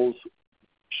 girls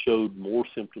showed more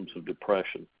symptoms of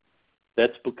depression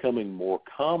That's becoming more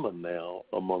common now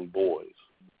among boys.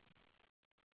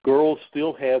 Girls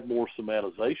still have more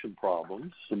somatization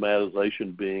problems,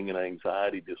 somatization being an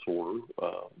anxiety disorder,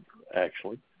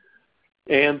 actually.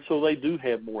 And so they do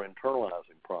have more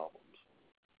internalizing problems.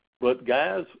 But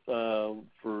guys,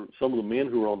 for some of the men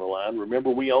who are on the line,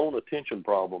 remember we own attention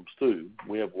problems too.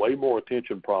 We have way more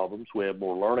attention problems. We have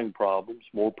more learning problems,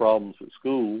 more problems at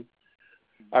school.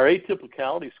 Our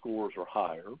atypicality scores are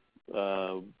higher.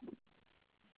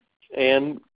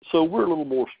 And so we're a little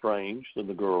more strange than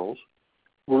the girls.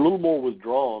 We're a little more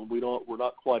withdrawn. We're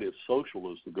not quite as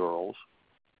social as the girls.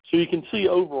 So you can see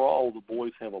overall the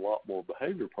boys have a lot more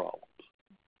behavior problems.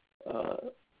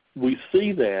 We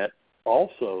see that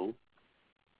also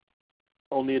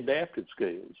on the adaptive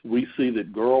scales. We see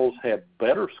that girls have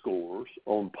better scores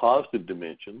on positive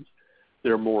dimensions.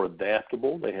 They're more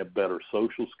adaptable. They have better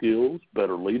social skills,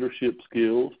 better leadership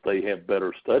skills. They have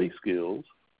better study skills.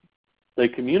 They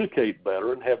communicate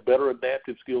better and have better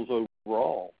adaptive skills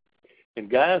overall. And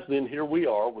guys, then here we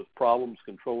are with problems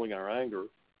controlling our anger.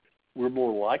 We're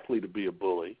more likely to be a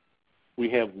bully. We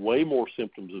have way more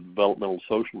symptoms of developmental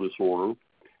social disorder.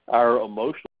 Our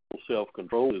emotional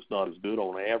self-control is not as good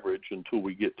on average until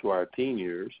we get to our teen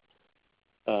years.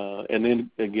 And then,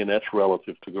 again, that's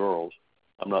relative to girls.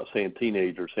 I'm not saying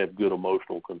teenagers have good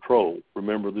emotional control.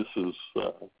 Remember, this is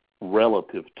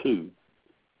relative to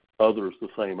others the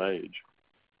same age.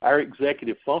 Our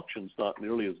executive function is not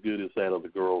nearly as good as that of the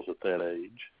girls at that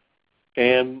age,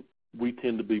 and we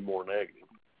tend to be more negative.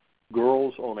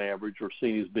 Girls, on average, are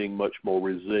seen as being much more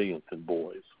resilient than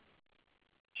boys.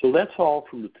 So that's all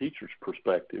from the teacher's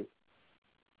perspective.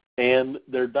 And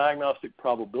their diagnostic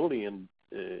probability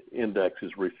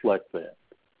indexes reflect that.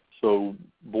 So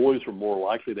boys are more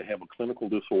likely to have a clinical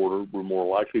disorder. We're more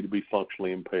likely to be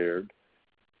functionally impaired.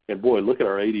 And, boy, look at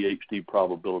our ADHD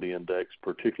probability index,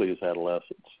 particularly as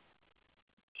adolescents.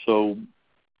 So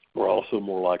we're also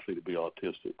more likely to be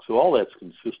autistic. So all that's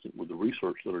consistent with the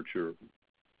research literature.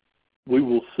 We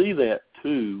will see that,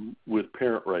 too, with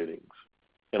parent ratings.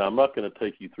 And I'm not going to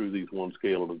take you through these one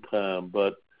scale at a time,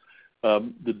 but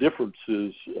the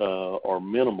differences are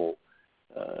minimal.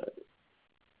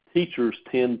 Teachers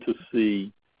tend to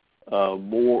see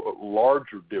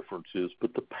larger differences,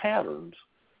 but the patterns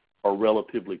are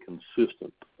relatively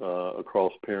consistent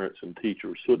across parents and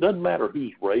teachers. So it doesn't matter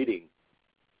who's rating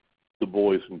the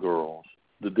boys and girls.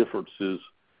 The differences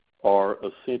are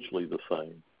essentially the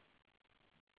same.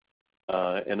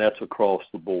 And that's across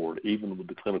the board, even with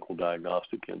the clinical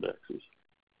diagnostic indexes.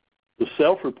 The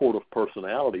self-report of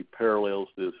personality parallels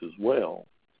this as well.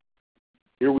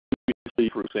 Here we see,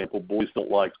 for example, boys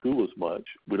don't like school as much,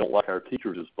 we don't like our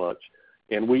teachers as much,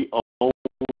 and we own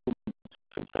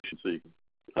sensation seeking.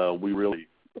 We really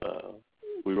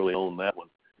own that one.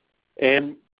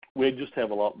 And we just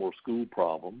have a lot more school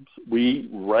problems. We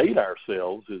rate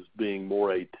ourselves as being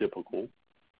more atypical.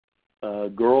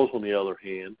 Girls, on the other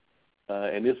hand,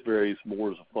 and this varies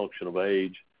more as a function of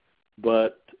age,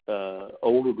 but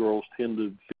older girls tend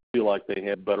to feel like they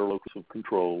have better locus of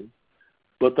control,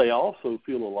 but they also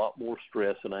feel a lot more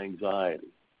stress and anxiety.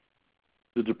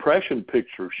 The depression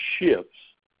picture shifts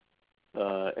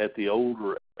at the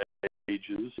older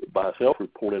ages by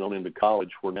self-reporting on into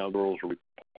college, where now girls are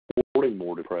reporting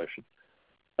more depression.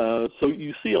 So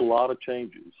you see a lot of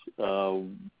changes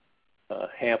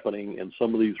happening, and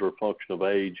some of these are a function of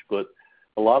age, but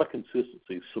a lot of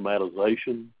consistency.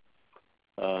 Somatization.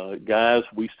 Guys,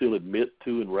 we still admit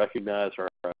to and recognize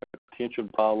our attention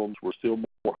problems. We're still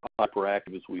more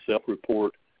hyperactive as we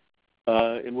self-report.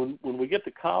 And when we get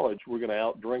to college, we're going to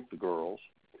outdrink the girls.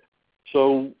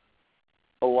 So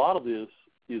a lot of this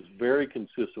is very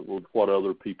consistent with what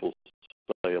other people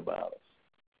say about us.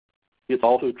 It's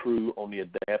also true on the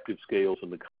adaptive scales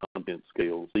and the content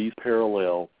scales. These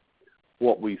parallel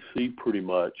what we see pretty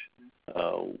much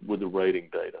with the rating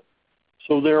data.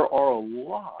 So there are a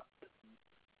lot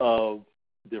of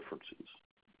differences.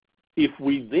 If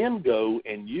we then go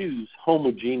and use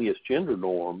homogeneous gender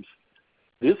norms,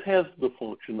 this has the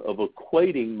function of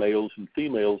equating males and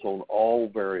females on all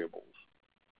variables.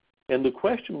 And the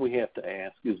question we have to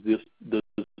ask is, does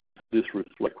this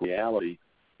reflect reality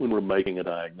when we're making a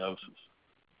diagnosis?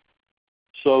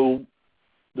 So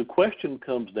the question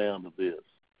comes down to this.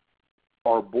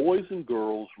 Are boys and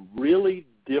girls really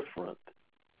different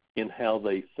in how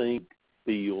they think,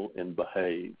 feel, and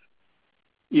behave?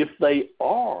 If they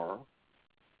are,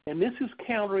 and this is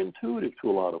counterintuitive to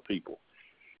a lot of people,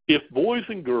 if boys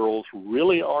and girls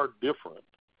really are different,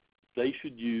 we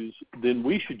should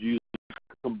use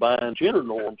combined gender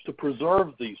norms to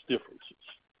preserve these differences.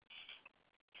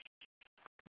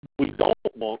 We don't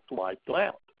want to wipe them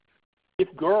out.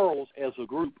 if girls as a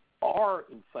group are,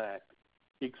 in fact,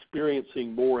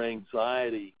 experiencing more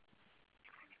anxiety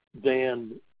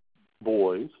than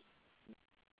boys,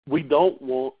 we don't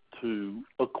want to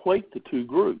equate the two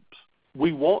groups.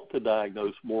 We want to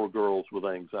diagnose more girls with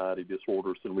anxiety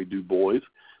disorders than we do boys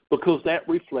because that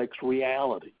reflects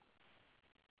reality.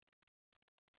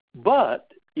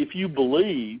 But if you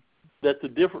believe that the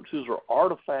differences are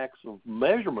artifacts of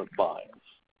measurement bias,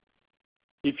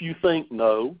 if you think,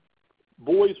 no,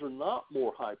 boys are not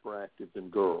more hyperactive than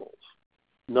girls,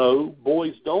 no,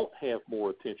 boys don't have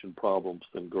more attention problems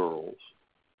than girls,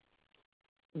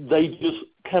 they just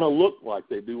kind of look like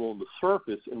they do on the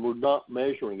surface and we're not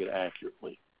measuring it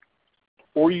accurately.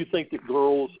 Or you think that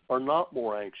girls are not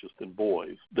more anxious than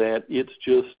boys, that it's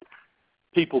just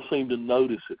people seem to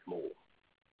notice it more.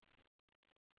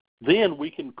 Then we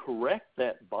can correct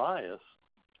that bias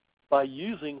by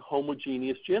using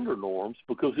homogeneous gender norms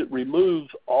because it removes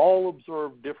all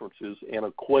observed differences and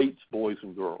equates boys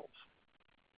and girls.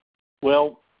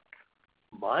 Well,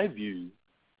 my view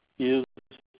is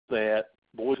that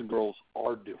boys and girls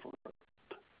are different.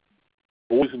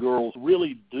 Boys and girls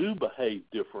really do behave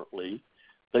differently.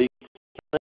 They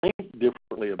think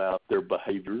differently about their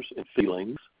behaviors and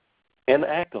feelings and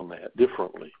act on that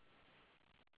differently.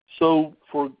 So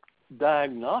for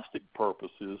diagnostic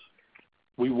purposes,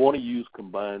 we want to use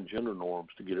combined gender norms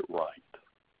to get it right.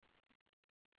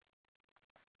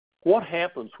 What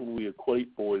happens when we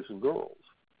equate boys and girls?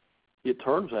 It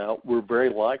turns out we're very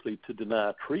likely to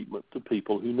deny treatment to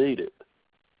people who need it.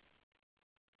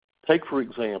 Take, for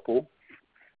example,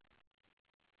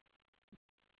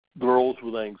 girls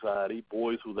with anxiety,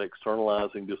 boys with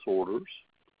externalizing disorders.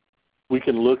 We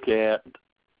can look at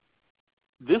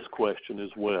this question as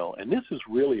well, and this is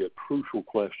really a crucial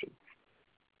question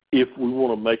if we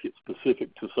want to make it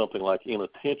specific to something like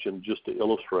inattention, just to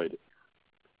illustrate it.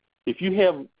 If you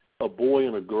have a boy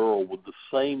and a girl with the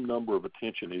same number of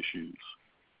attention issues,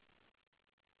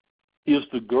 is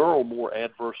the girl more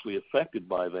adversely affected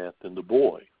by that than the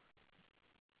boy?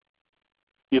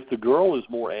 If the girl is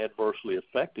more adversely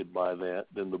affected by that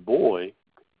than the boy,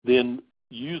 then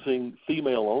using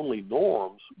female-only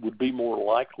norms would be more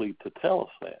likely to tell us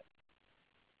that.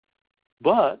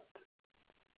 But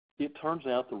it turns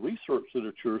out the research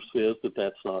literature says that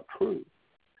that's not true,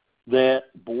 that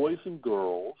boys and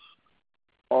girls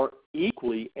are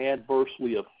equally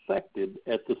adversely affected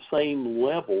at the same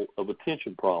level of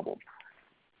attention problem.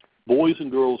 Boys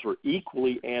and girls are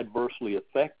equally adversely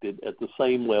affected at the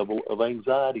same level of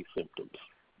anxiety symptoms,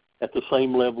 at the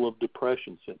same level of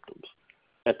depression symptoms,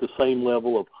 at the same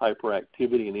level of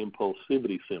hyperactivity and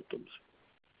impulsivity symptoms.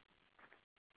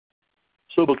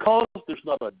 So because there's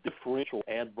not a differential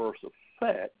adverse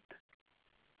effect,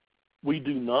 we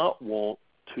do not want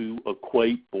to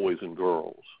equate boys and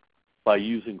girls by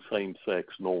using same-sex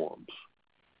norms.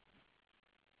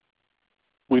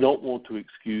 We don't want to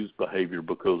excuse behavior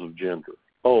because of gender.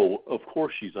 Oh, of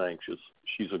course she's anxious.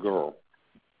 She's a girl.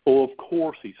 Oh, of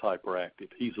course he's hyperactive.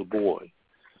 He's a boy.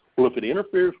 Well, if it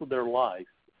interferes with their life,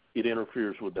 it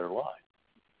interferes with their life.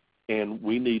 And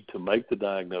we need to make the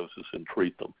diagnosis and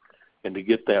treat them. And to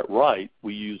get that right,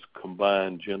 we use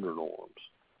combined gender norms.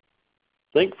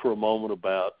 Think for a moment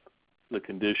about the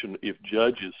condition if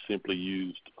judges simply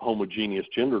used homogeneous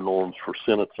gender norms for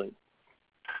sentencing.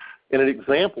 And an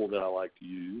example that I like to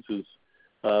use is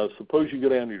suppose you go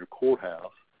down to your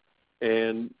courthouse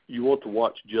and you want to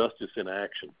watch justice in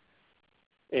action.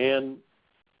 And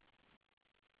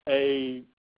a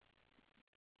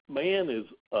man is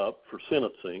up for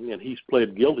sentencing, and he's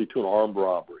pled guilty to an armed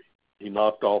robbery. He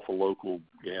knocked off a local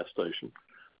gas station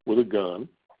with a gun.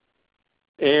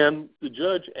 And the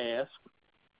judge asked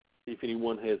if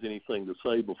anyone has anything to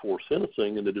say before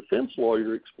sentencing, and the defense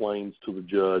lawyer explains to the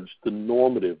judge the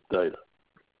normative data.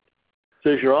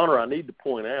 Says, Your Honor, I need to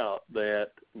point out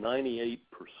that 98%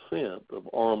 of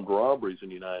armed robberies in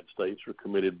the United States are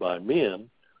committed by men,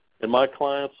 and my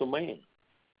client's a man.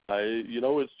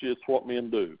 It's just what men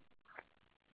do.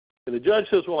 And the judge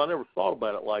says, well, I never thought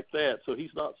about it like that, so he's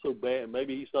not so bad.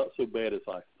 Maybe he's not so bad as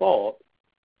I thought.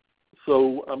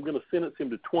 So I'm going to sentence him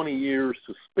to 20 years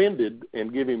suspended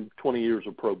and give him 20 years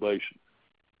of probation.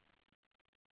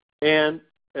 And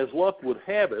as luck would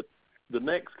have it, the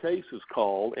next case is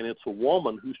called, and it's a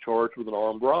woman who's charged with an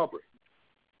armed robbery.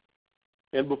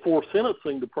 And before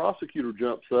sentencing, the prosecutor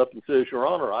jumps up and says, Your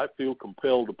Honor, I feel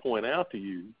compelled to point out to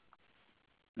you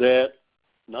that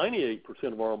 98%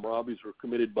 of armed robberies are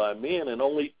committed by men and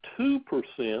only 2%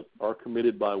 are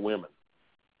committed by women.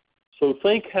 So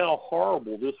think how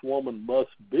horrible this woman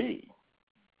must be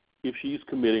if she's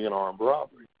committing an armed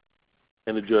robbery.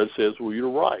 And the judge says, well, you're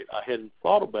right. I hadn't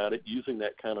thought about it using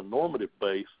that kind of normative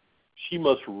base. She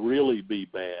must really be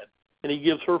bad. And he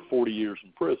gives her 40 years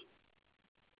in prison.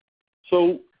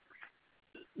 So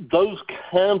those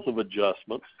kinds of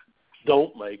adjustments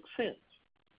don't make sense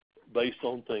based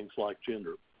on things like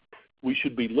gender. We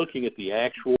should be looking at the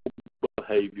actual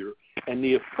behavior and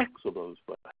the effects of those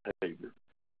behaviors.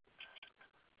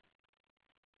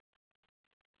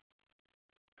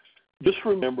 Just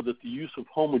remember that the use of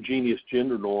homogeneous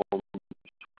gender norms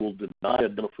will deny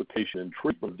identification and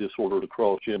treatment of disorder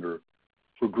across gender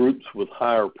for groups with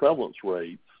higher prevalence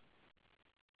rates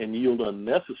and yield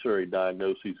unnecessary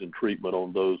diagnoses and treatment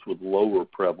on those with lower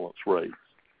prevalence rates.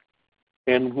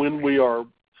 And when we are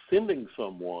sending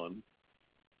someone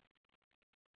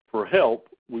for help,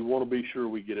 we want to be sure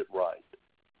we get it right.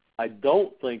 I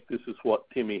don't think this is what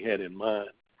Timmy had in mind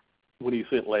when he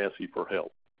sent Lassie for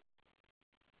help.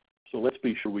 So let's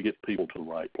be sure we get people to the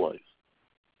right place.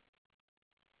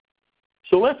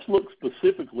 So let's look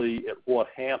specifically at what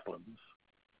happens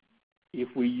if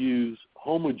we use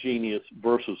homogeneous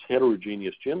versus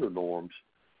heterogeneous gender norms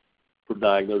for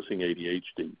diagnosing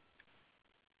ADHD.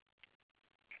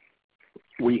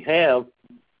 We have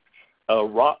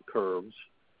ROC curves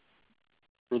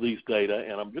for these data,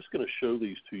 and I'm just going to show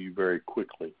these to you very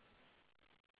quickly.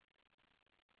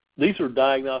 These are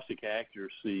diagnostic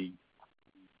accuracy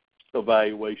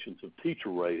evaluations of teacher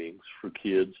ratings for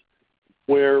kids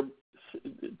where,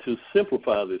 to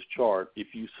simplify this chart,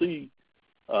 if you see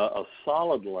a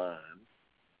solid line,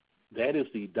 that is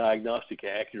the diagnostic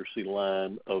accuracy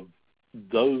line of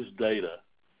those data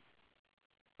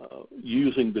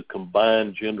using the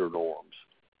combined gender norms.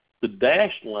 The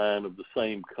dashed line of the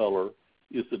same color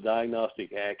is the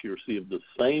diagnostic accuracy of the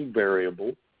same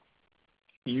variable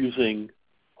using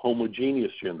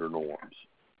homogeneous gender norms.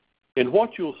 And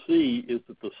what you'll see is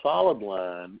that the solid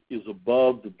line is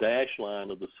above the dashed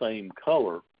line of the same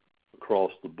color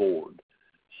across the board.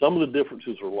 Some of the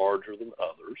differences are larger than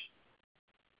others.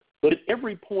 But at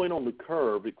every point on the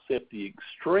curve except the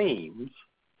extremes,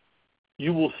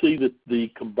 you will see that the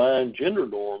combined gender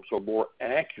norms are more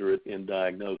accurate in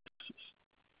diagnosis.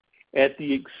 At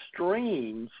the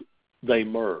extremes, they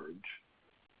merge.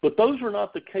 But those are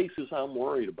not the cases I'm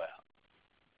worried about.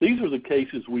 These are the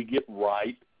cases we get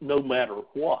right no matter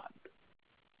what.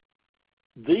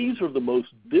 These are the most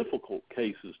difficult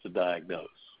cases to diagnose.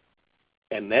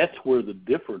 And that's where the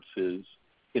difference is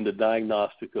in the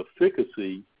diagnostic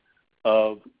efficacy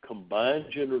of combined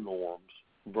gender norms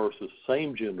versus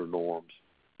same gender norms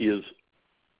is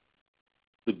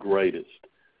the greatest.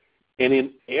 And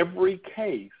in every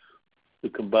case, the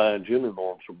combined gender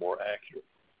norms are more accurate.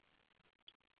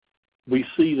 We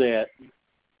see that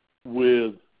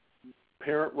with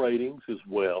parent ratings as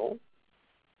well.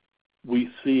 We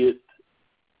see it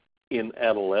in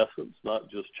adolescence, not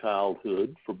just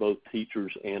childhood, for both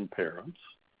teachers and parents.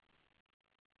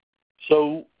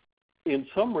 So, in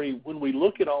summary, when we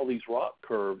look at all these ROC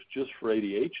curves just for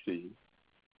ADHD,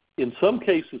 in some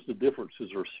cases the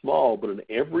differences are small, but in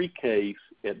every case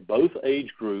at both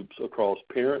age groups across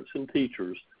parents and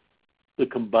teachers, the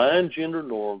combined gender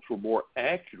norms were more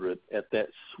accurate at that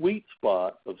sweet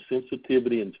spot of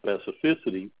sensitivity and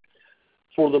specificity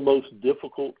for the most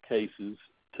difficult cases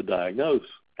to diagnose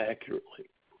accurately.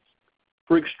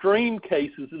 For extreme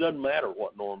cases, it doesn't matter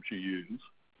what norms you use,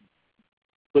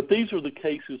 but these are the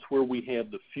cases where we have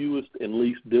the fewest and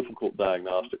least difficult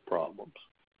diagnostic problems.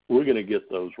 We're going to get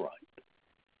those right.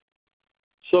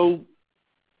 So,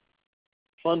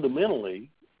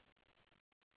 fundamentally,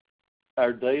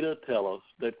 our data tell us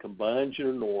that combined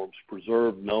gender norms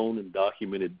preserve known and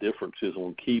documented differences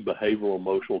on key behavioral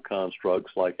emotional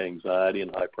constructs like anxiety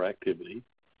and hyperactivity.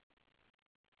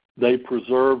 They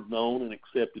preserve known and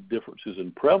accepted differences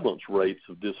in prevalence rates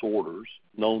of disorders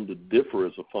known to differ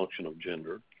as a function of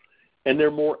gender, and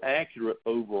they're more accurate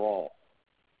overall.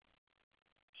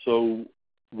 So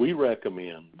we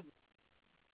recommend,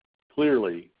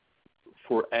 clearly,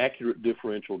 for accurate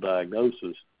differential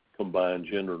diagnosis, combined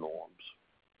gender norms.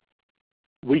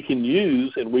 We can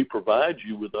use and we provide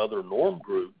you with other norm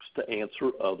groups to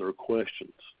answer other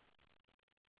questions.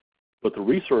 But the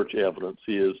research evidence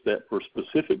is that for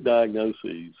specific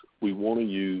diagnoses, we want to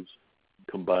use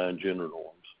combined gender norms.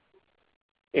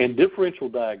 And differential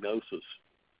diagnosis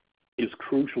is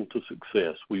crucial to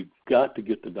success. We've got to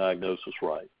get the diagnosis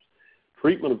right.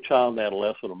 Treatment of child and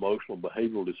adolescent emotional and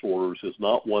behavioral disorders is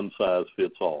not one size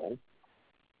fits all.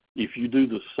 If you do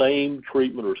the same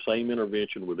treatment or same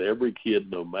intervention with every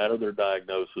kid, no matter their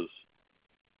diagnosis,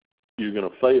 you're going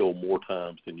to fail more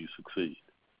times than you succeed.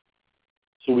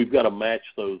 So we've got to match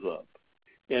those up.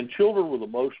 And children with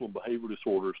emotional and behavior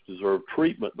disorders deserve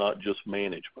treatment, not just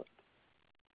management.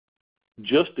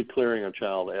 Just declaring a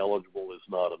child eligible is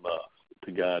not enough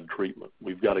to guide treatment.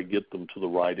 We've got to get them to the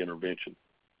right intervention.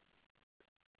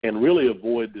 And really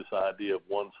avoid this idea of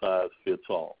one size fits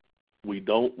all. We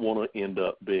don't want to end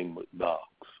up being McDonald's.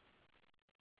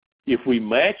 If we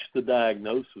match the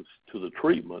diagnosis to the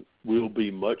treatment, we'll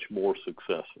be much more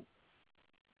successful.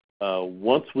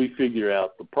 Once we figure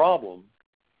out the problem,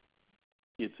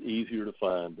 it's easier to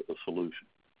find a solution,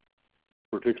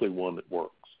 particularly one that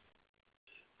works.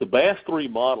 The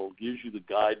BASC-3 model gives you the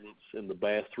guidance and the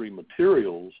BASC-3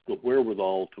 materials, the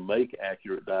wherewithal to make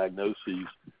accurate diagnoses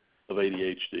of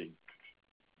ADHD.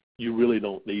 You really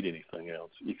don't need anything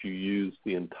else if you use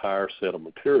the entire set of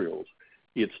materials.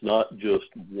 It's not just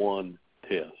one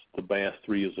test. The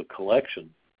BASC-3 is a collection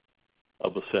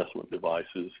of assessment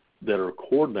devices that are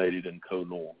coordinated and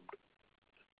co-normed.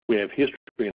 We have history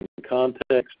and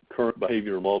context, current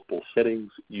behavior in multiple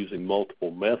settings using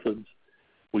multiple methods.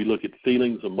 We look at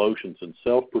feelings, emotions, and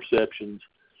self-perceptions,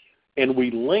 and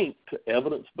we link to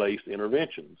evidence-based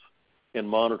interventions and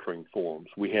monitoring forms.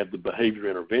 We have the Behavior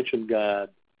Intervention Guide,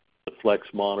 the Flex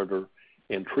Monitor,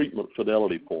 and treatment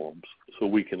fidelity forms, so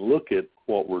we can look at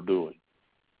what we're doing.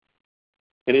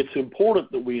 And it's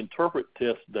important that we interpret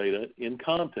test data in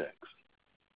context.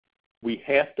 We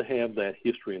have to have that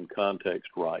history and context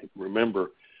right.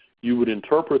 Remember, you would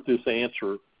interpret this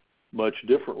answer much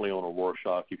differently on a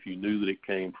Rorschach if you knew that it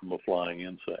came from a flying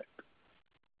insect.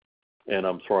 And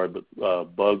I'm sorry, but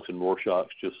bugs and Rorschachs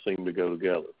just seem to go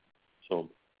together. So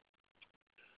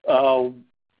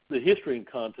the history and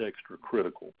context are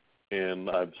critical, and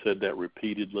I've said that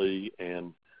repeatedly,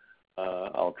 and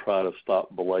I'll try to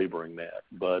stop belaboring that.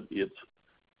 But it's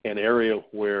an area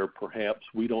where perhaps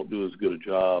we don't do as good a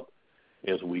job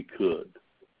as we could.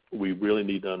 We really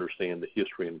need to understand the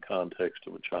history and context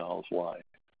of a child's life.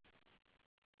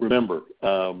 Remember,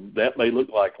 that may look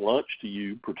like lunch to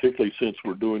you, particularly since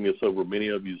we're doing this over many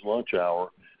of you's lunch hour,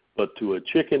 but to a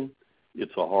chicken,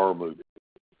 it's a horror movie.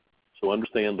 So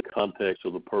understand the context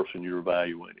of the person you're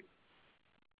evaluating.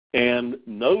 And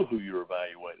know who you're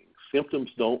evaluating. Symptoms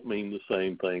don't mean the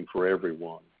same thing for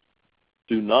everyone.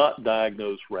 Do not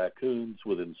diagnose raccoons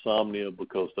with insomnia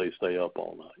because they stay up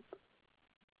all night.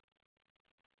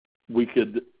 We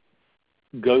could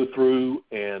go through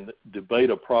and debate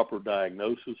a proper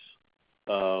diagnosis.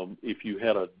 If you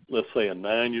had let's say a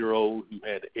 9-year-old who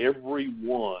had every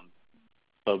one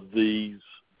of these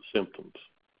symptoms,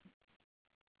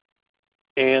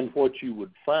 and what you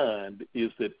would find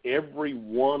is that every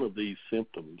one of these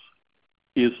symptoms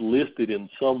is listed in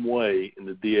some way in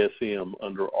the DSM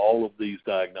under all of these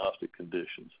diagnostic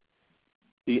conditions.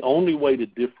 The only way to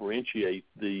differentiate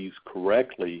these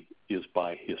correctly is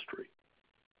by history.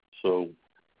 So,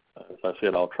 as I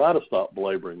said, I'll try to stop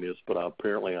belaboring this, but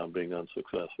apparently I'm being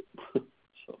unsuccessful.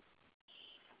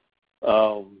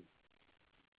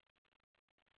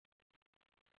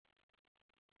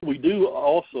 We do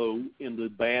also, in the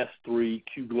BASC-3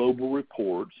 Q Global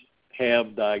reports,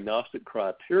 have diagnostic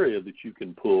criteria that you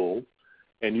can pull,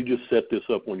 and you just set this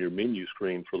up on your menu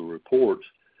screen for the reports.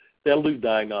 That'll do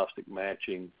diagnostic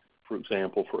matching, for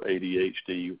example, for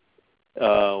ADHD.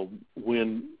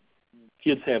 When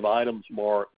kids have items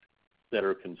marked that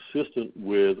are consistent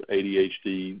with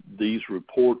ADHD, these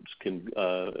reports can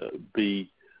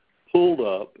be pulled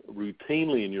up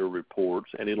routinely in your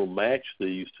reports, and it'll match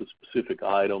these to specific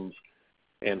items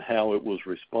and how it was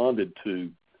responded to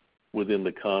within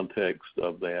the context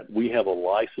of that. We have a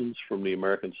license from the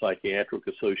American Psychiatric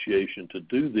Association to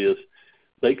do this.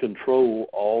 They control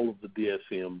all of the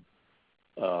DSM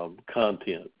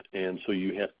content, and so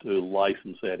you have to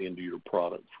license that into your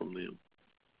product from them.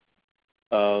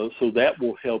 So that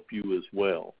will help you as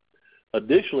well.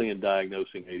 Additionally, in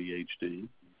diagnosing ADHD,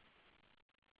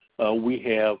 we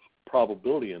have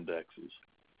probability indexes,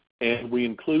 and we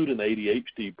include an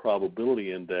ADHD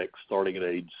probability index starting at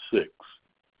age 6.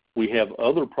 We have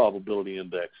other probability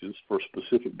indexes for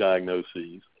specific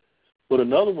diagnoses, but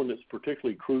another one that's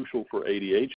particularly crucial for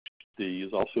ADHD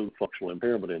is also the functional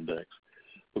impairment index,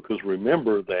 because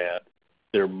remember that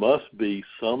there must be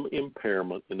some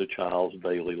impairment in the child's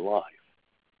daily life,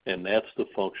 and that's the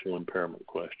functional impairment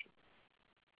question.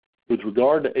 With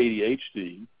regard to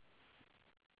ADHD,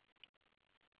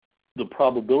 the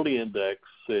probability index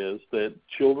says that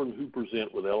children who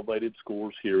present with elevated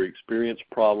scores here experience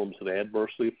problems that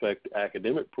adversely affect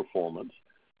academic performance,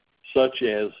 such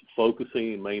as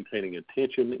focusing and maintaining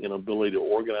attention, inability to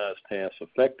organize tasks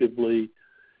effectively,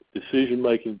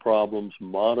 decision-making problems,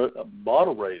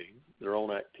 moderating their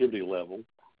own activity level,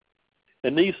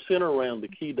 And these center around the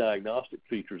key diagnostic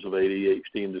features of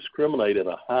ADHD and discriminate at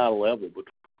a high level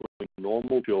between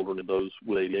normal children and those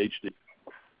with ADHD.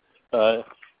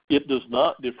 It does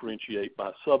not differentiate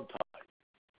by subtype.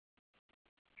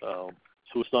 So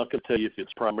it's not going to tell you if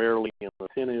it's primarily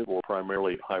inattentive or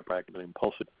primarily hyperactive and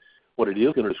impulsive. What it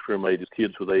is going to discriminate is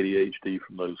kids with ADHD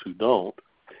from those who don't.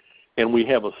 And we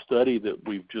have a study that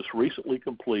we've just recently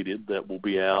completed that will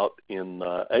be out in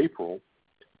April,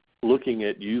 looking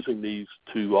at using these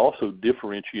to also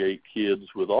differentiate kids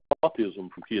with autism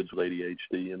from kids with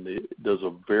ADHD, and it does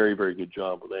a very, very good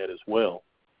job with that as well.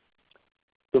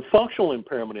 The Functional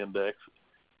Impairment Index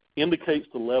indicates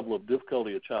the level of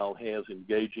difficulty a child has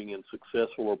engaging in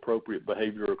successful or appropriate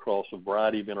behavior across a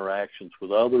variety of interactions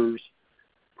with others,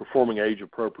 performing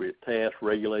age-appropriate tasks,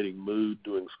 regulating mood,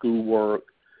 doing schoolwork,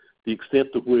 the extent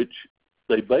to which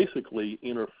they basically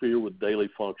interfere with daily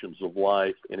functions of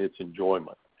life and its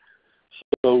enjoyment.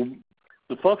 So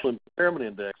the Functional Impairment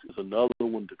Index is another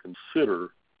one to consider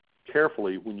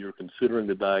carefully when you're considering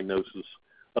the diagnosis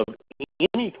of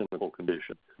any clinical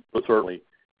condition, but certainly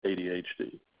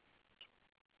ADHD.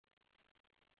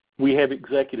 We have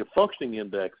executive functioning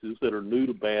indexes that are new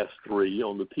to BASC-3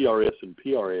 on the TRS and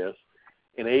PRS,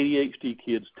 and ADHD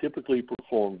kids typically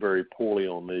perform very poorly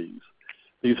on these.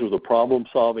 These are the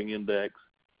problem-solving index,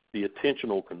 the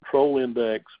attentional control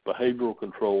index, behavioral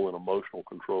control, and emotional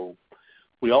control.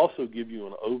 We also give you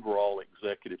an overall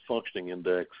executive functioning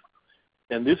index,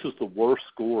 and this is the worst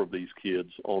score of these kids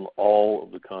on all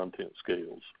of the content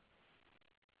scales.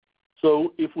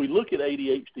 So if we look at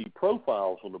ADHD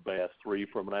profiles on the BASC-3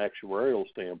 from an actuarial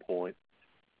standpoint,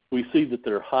 we see that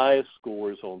their highest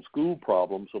score is on school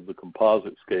problems of the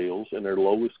composite scales and their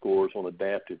lowest scores on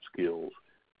adaptive skills.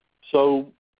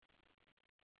 So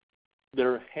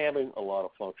they're having a lot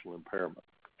of functional impairment.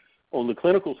 On the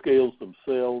clinical scales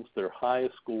themselves, their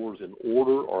highest scores in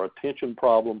order are attention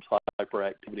problems,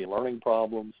 hyperactivity, and learning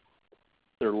problems.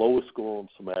 Their lowest score on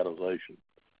somatization.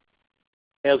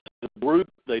 As a group,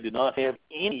 they did not have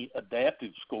any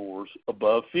adaptive scores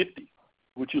above 50,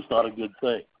 which is not a good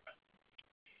thing.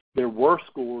 Their worst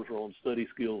scores are on study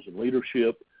skills and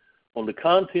leadership. On the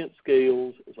content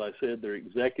scales, as I said, their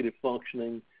executive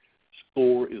functioning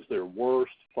score is their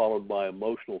worst, followed by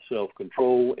emotional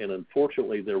self-control, and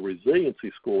unfortunately their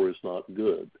resiliency score is not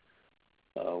good.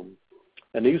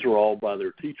 And these are all by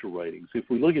their teacher ratings. If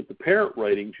we look at the parent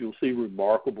ratings, you'll see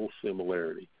remarkable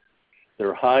similarity.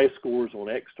 Their highest scores on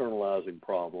externalizing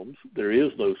problems. There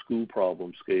is no school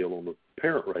problem scale on the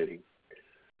parent rating.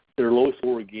 Their lowest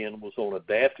score, again, was on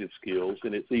adaptive skills,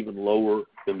 and it's even lower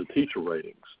than the teacher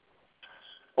ratings.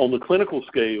 On the clinical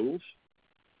scales,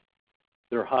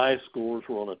 their highest scores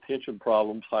were on attention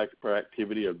problems,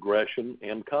 hyperactivity, aggression,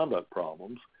 and conduct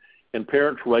problems, and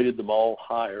parents rated them all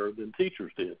higher than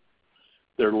teachers did.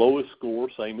 Their lowest score,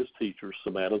 same as teachers,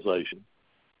 somatization.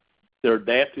 Their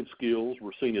adaptive skills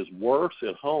were seen as worse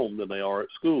at home than they are at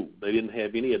school. They didn't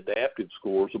have any adaptive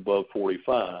scores above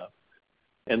 45,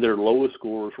 and their lowest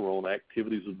scores were on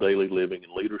activities of daily living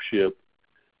and leadership.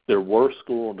 Their worst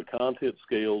score on the content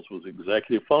scales was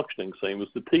executive functioning, same as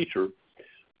the teacher,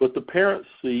 but the parents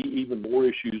see even more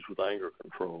issues with anger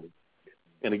control.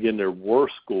 And again, their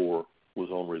worst score was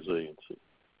on resiliency.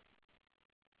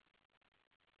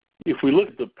 If we look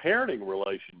at the parenting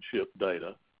relationship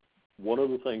data, one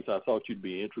of the things I thought you'd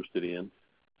be interested in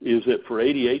is that for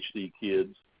ADHD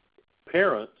kids,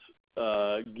 parents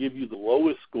give you the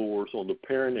lowest scores on the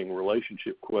parenting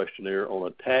relationship questionnaire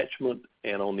on attachment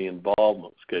and on the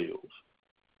involvement scales.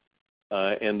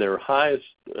 And their highest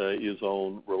is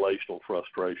on relational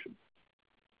frustration.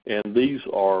 And these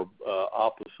are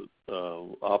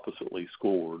oppositely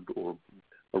scored or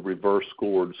reverse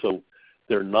scored. So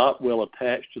they're not well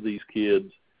attached to these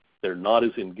kids. They're not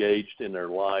as engaged in their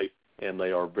life, and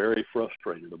they are very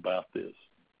frustrated about this.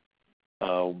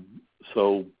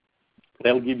 So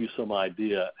that'll give you some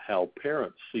idea how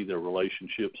parents see their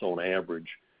relationships on average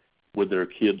with their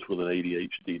kids with an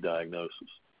ADHD diagnosis.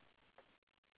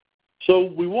 So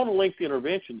we want to link the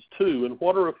interventions too, and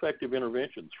what are effective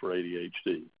interventions for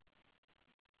ADHD?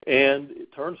 And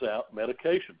it turns out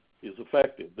medication is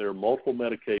effective. There are multiple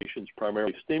medications,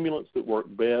 primarily stimulants, that work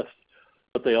best,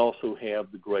 but they also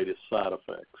have the greatest side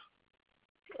effects.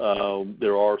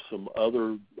 There are some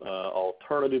other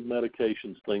alternative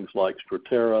medications, things like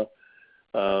Strattera,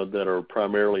 that are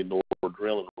primarily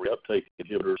noradrenaline reuptake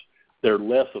inhibitors. They're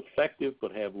less effective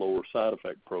but have lower side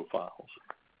effect profiles.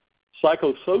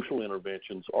 Psychosocial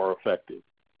interventions are effective.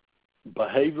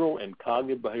 Behavioral and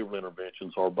cognitive behavioral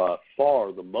interventions are by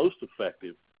far the most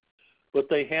effective, but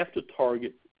they have to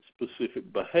target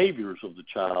specific behaviors of the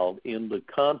child in the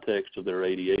context of their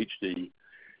ADHD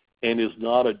and is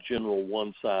not a general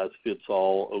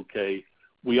one-size-fits-all, okay,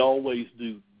 we always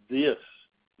do this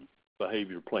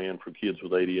behavior plan for kids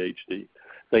with ADHD.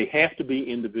 They have to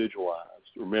be individualized.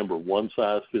 Remember,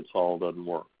 one-size-fits-all doesn't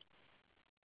work.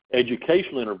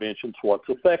 Educational interventions, what's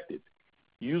effective?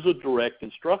 Use a direct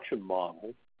instruction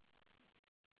model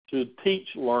to teach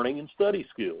learning and study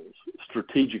skills,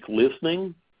 strategic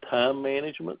listening, time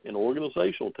management, and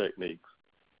organizational techniques.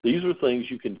 These are things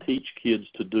you can teach kids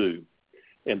to do,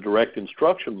 and direct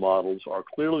instruction models are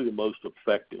clearly the most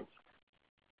effective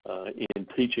in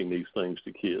teaching these things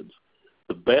to kids.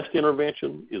 The best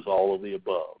intervention is all of the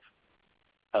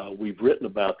above. We've written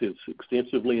about this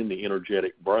extensively in The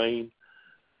Energetic Brain.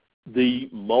 The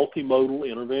multimodal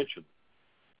intervention,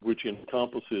 which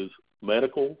encompasses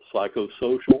medical,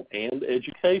 psychosocial, and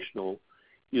educational,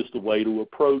 is the way to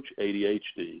approach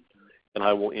ADHD. And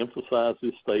I will emphasize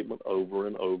this statement over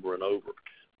and over and over.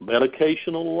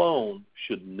 Medication alone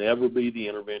should never be the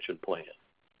intervention plan.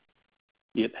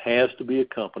 It has to be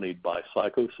accompanied by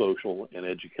psychosocial and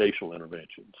educational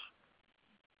interventions.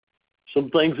 Some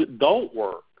things that don't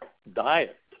work,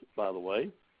 diet, by the way.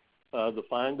 The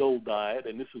Feingold diet,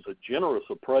 and this is a generous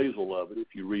appraisal of it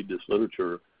if you read this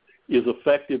literature, is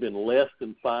effective in less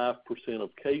than 5% of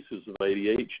cases of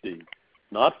ADHD.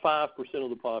 Not 5% of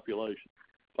the population.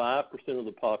 5% of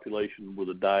the population with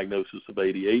a diagnosis of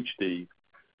ADHD,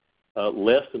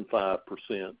 less than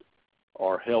 5%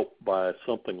 are helped by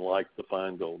something like the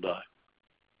Feingold diet.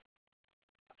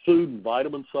 Food and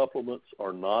vitamin supplements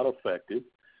are not effective,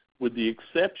 with the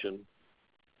exception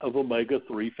of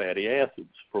omega-3 fatty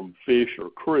acids from fish or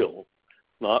krill,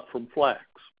 not from flax,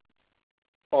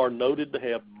 are noted to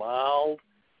have mild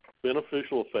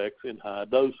beneficial effects in high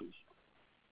doses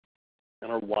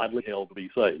and are widely held to be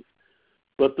safe.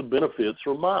 But the benefits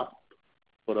are mild.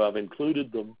 But I've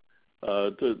included them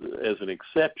as an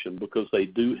exception because they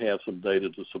do have some data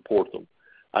to support them.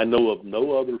 I know of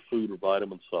no other food or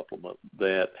vitamin supplement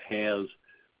that has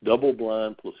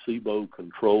double-blind,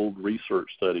 placebo-controlled research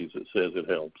studies that says it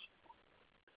helps.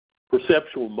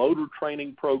 Perceptual motor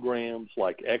training programs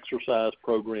like exercise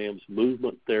programs,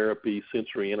 movement therapy,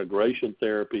 sensory integration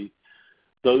therapy,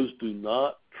 those do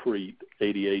not treat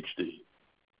ADHD.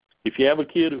 If you have a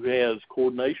kid who has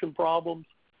coordination problems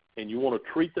and you want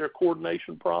to treat their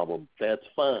coordination problem, that's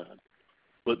fine.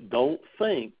 But don't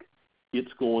think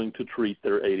it's going to treat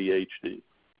their ADHD.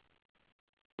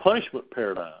 Punishment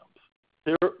paradigms.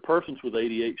 Persons with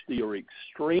ADHD are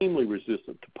extremely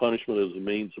resistant to punishment as a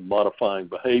means of modifying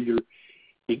behavior,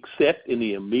 except in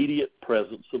the immediate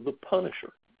presence of the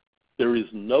punisher. There is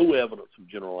no evidence of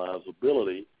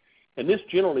generalizability, and this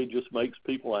generally just makes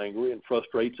people angry and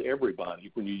frustrates everybody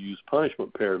when you use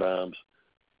punishment paradigms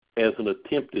as an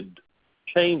attempted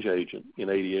change agent in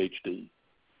ADHD.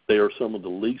 They are some of the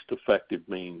least effective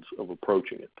means of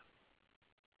approaching it.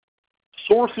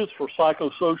 Sources for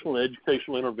psychosocial and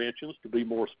educational interventions, to be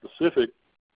more specific,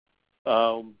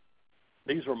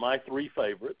 these are my three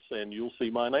favorites, and you'll see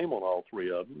my name on all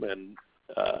three of them. And,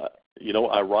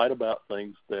 I write about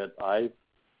things that I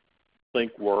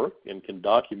think work and can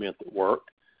document that work,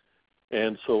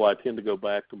 and so I tend to go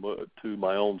back to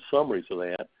my own summaries of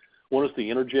that. One is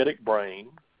The Energetic Brain,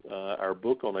 our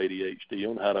book on ADHD,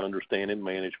 on how to understand and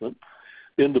management.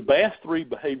 Then the BASC-3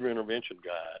 Behavior Intervention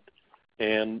Guide.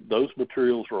 And those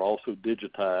materials are also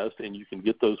digitized, and you can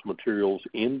get those materials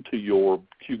into your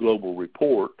Q Global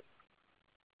report.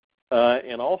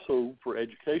 And also for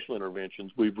educational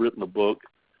interventions, we've written a book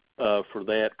for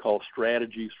that called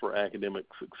Strategies for Academic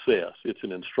Success. It's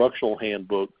an instructional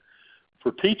handbook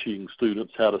for teaching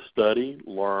students how to study,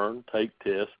 learn, take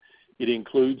tests. It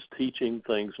includes teaching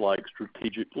things like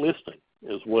strategic listening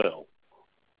as well.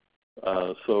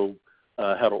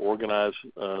 How to organize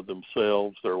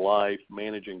themselves, their life,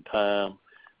 managing time.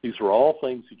 These are all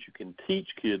things that you can teach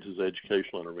kids as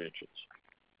educational interventions.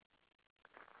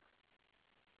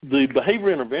 The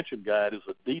Behavior Intervention Guide is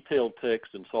a detailed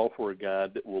text and software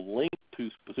guide that will link to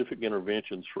specific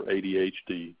interventions for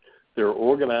ADHD. They're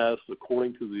organized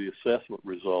according to the assessment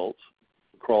results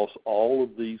across all of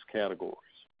these categories.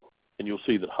 And you'll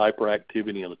see that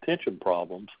hyperactivity and attention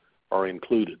problems are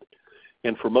included.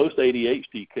 And for most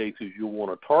ADHD cases, you'll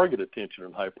want to target attention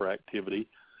and hyperactivity,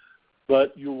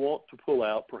 but you'll want to pull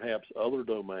out perhaps other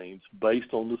domains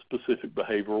based on the specific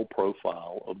behavioral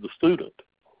profile of the student.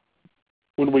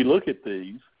 When we look at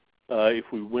these, if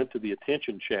we went to the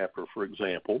attention chapter, for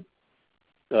example,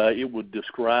 it would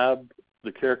describe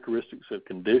the characteristics and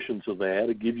conditions of that.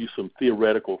 It give you some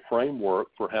theoretical framework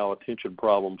for how attention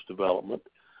problems develop.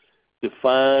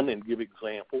 define and give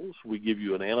examples. We give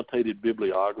you an annotated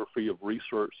bibliography of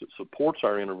research that supports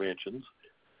our interventions,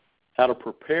 how to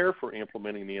prepare for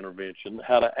implementing the intervention,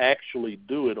 how to actually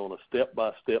do it on a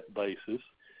step-by-step basis.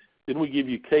 Then we give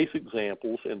you case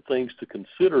examples and things to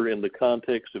consider in the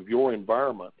context of your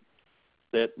environment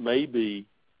that maybe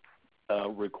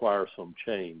require some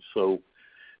change. So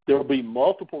there will be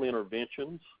multiple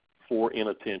interventions for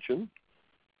inattention.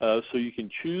 So you can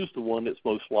choose the one that's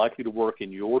most likely to work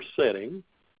in your setting.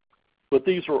 But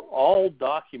these are all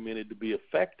documented to be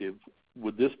effective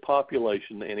with this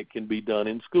population, and it can be done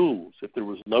in schools. If there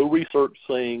was no research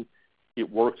saying it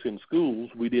works in schools,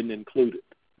 we didn't include it.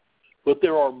 But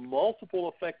there are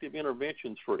multiple effective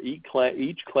interventions for each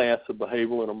class of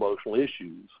behavioral and emotional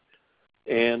issues.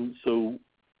 And so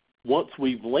once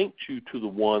we've linked you to the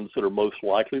ones that are most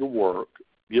likely to work,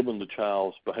 given the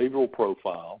child's behavioral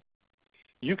profile,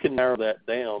 you can narrow that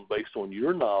down based on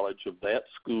your knowledge of that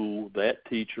school, that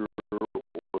teacher, or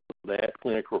that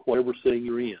clinic, or whatever setting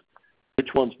you're in.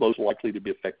 Which one's most likely to be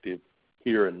effective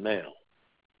here and now?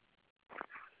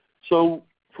 So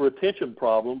for attention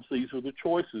problems, these are the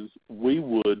choices we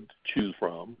would choose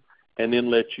from and then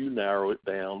let you narrow it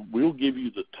down. We'll give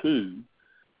you the two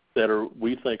that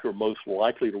we think are most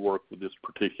likely to work with this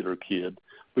particular kid,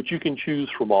 but you can choose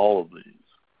from all of these.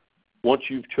 Once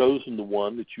you've chosen the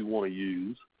one that you want to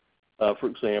use, for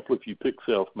example, if you pick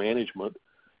self-management,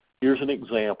 here's an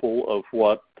example of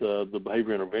what the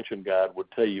Behavior Intervention Guide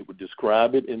would tell you. It would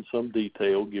describe it in some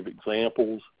detail, give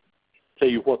examples, tell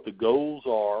you what the goals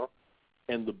are,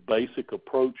 and the basic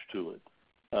approach to it.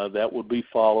 That would be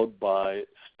followed by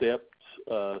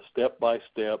step-by-step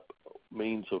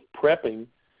means of prepping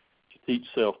to teach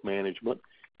self-management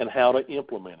and how to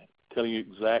implement it, telling you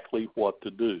exactly what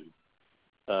to do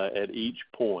at each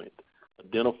point,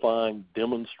 identifying,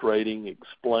 demonstrating,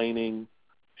 explaining,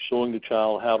 showing the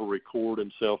child how to record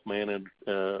and self-manage,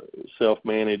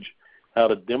 how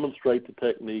to demonstrate the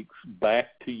techniques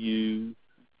back to you,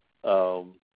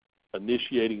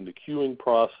 initiating the cueing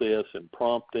process and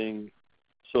prompting.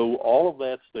 So all of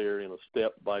that's there in a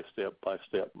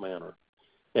step-by-step manner.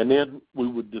 And then we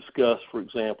would discuss, for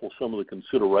example, some of the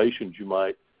considerations you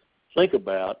might think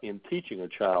about in teaching a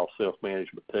child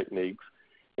self-management techniques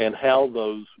and how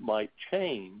those might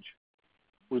change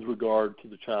with regard to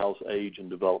the child's age and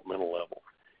developmental level.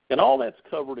 And all that's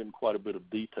covered in quite a bit of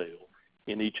detail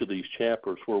in each of these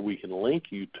chapters where we can link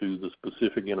you to the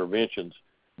specific interventions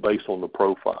based on the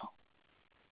profile.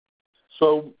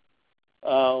 So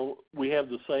we have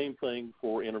the same thing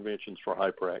for interventions for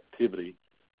hyperactivity.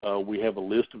 We have a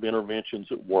list of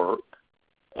interventions at work,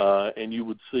 and you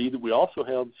would see that we also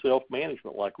have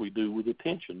self-management like we do with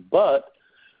attention. But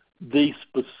the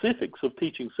specifics of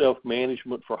teaching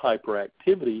self-management for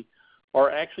hyperactivity are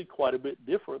actually quite a bit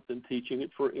different than teaching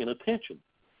it for inattention.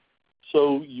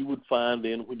 So you would find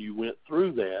then when you went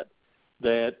through that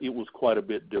it was quite a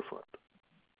bit different.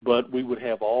 But we would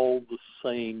have all the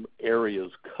same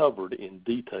areas covered in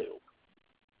detail.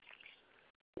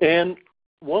 And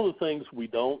one of the things we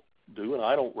don't do, and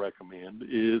I don't recommend,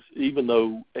 is even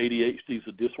though ADHD is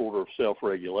a disorder of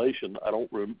self-regulation, I don't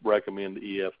recommend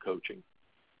EF coaching.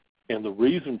 And the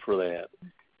reason for that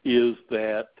is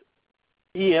that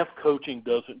EF coaching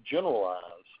doesn't generalize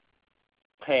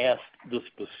past the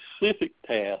specific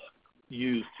task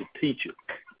used to teach it.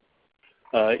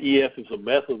 EF is a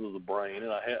method of the brain,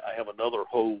 and I have another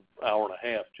whole hour and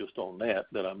a half just on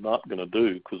that I'm not going to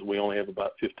do because we only have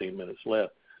about 15 minutes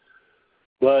left.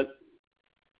 But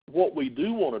what we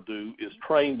do want to do is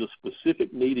train the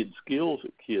specific needed skills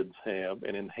that kids have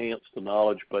and enhance the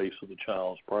knowledge base of the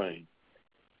child's brain.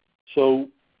 So,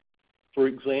 for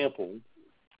example,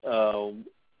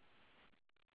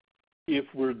 if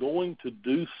we're going to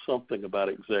do something about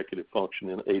executive function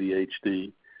in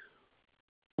ADHD,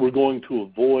 we're going to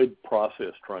avoid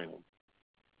process training.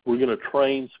 We're going to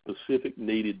train specific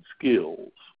needed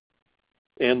skills.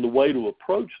 And the way to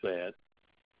approach that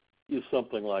is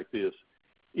something like this.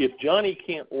 If Johnny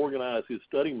can't organize his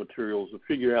study materials and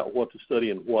figure out what to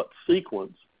study in what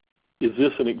sequence, is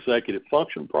this an executive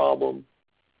function problem?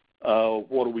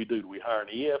 What do we do? Do we hire an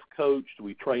EF coach? Do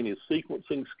we train his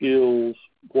sequencing skills?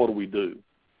 What do we do?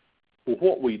 Well,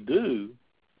 what we do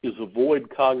is avoid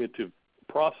cognitive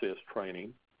process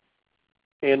training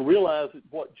and realize that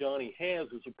what Johnny has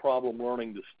is a problem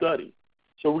learning to study.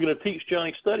 So we're going to teach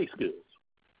Johnny study skills.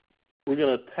 We're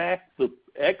going to attack the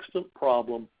extant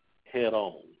problem head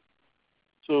on.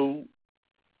 So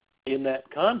in that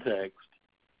context,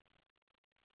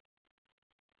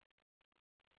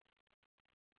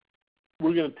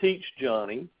 we're going to teach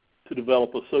Johnny to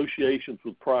develop associations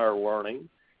with prior learning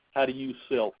how to use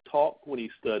self-talk when he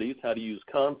studies, how to use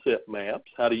concept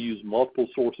maps, how to use multiple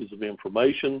sources of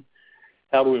information,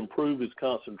 how to improve his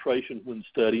concentration when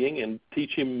studying, and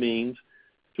teach him means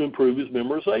to improve his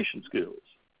memorization skills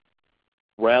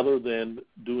rather than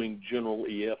doing general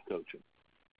EF coaching.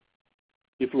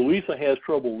 If Louisa has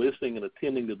trouble listening and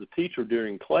attending to the teacher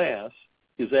during class,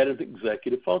 is that an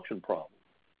executive function problem?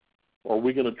 Or are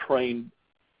we going to train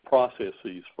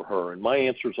processes for her? And my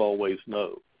answer is always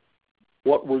no.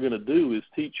 What we're going to do is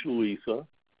teach Louisa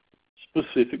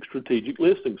specific strategic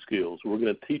listening skills. We're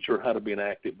going to teach her how to be an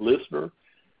active listener,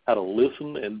 how to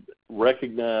listen and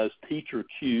recognize teacher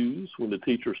cues when the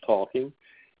teacher's talking,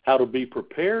 how to be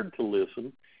prepared to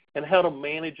listen, and how to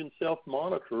manage and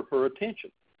self-monitor her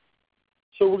attention.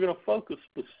 So we're going to focus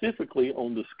specifically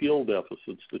on the skill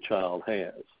deficits the child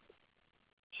has.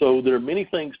 So there are many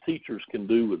things teachers can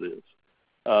do with this.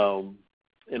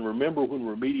 And remember, when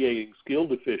remediating skill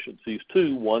deficiencies,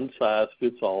 too, one size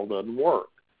fits all doesn't work.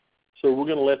 So we're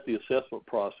going to let the assessment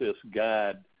process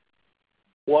guide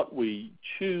what we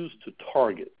choose to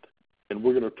target. And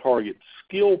we're going to target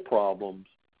skill problems,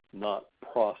 not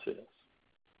process.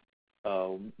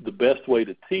 The best way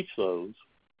to teach those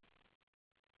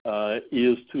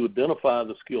is to identify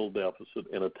the skill deficit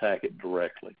and attack it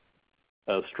directly.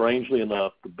 Strangely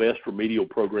enough, the best remedial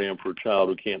program for a child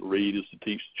who can't read is to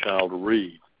teach the child to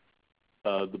read.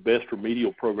 The best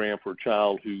remedial program for a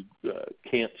child who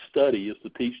can't study is to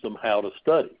teach them how to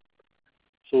study.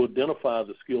 So identify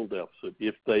the skill deficit.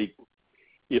 If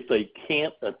they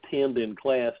can't attend in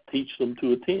class, teach them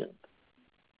to attend.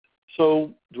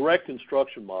 So direct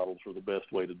instruction models are the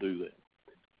best way to do that.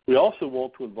 We also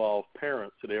want to involve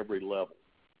parents at every level,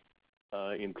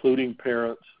 including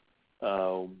parents.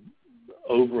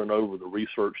 Over and over, the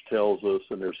research tells us,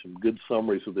 and there's some good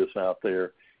summaries of this out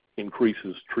there,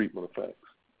 increases treatment effects.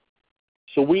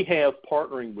 So we have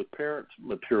partnering with parents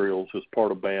materials as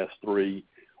part of BASC-3.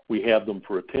 We have them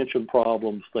for attention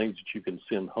problems, things that you can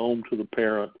send home to the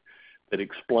parent that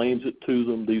explains it to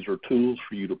them. These are tools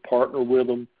for you to partner with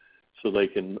them so they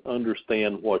can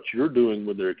understand what you're doing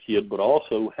with their kid, but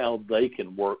also how they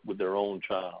can work with their own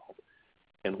child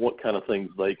and what kind of things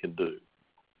they can do,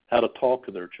 how to talk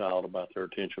to their child about their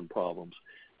attention problems,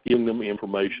 giving them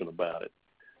information about it,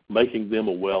 making them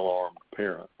a well-armed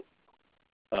parent,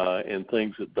 and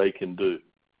things that they can do.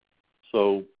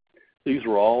 So these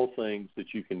are all things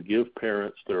that you can give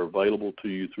parents that are available to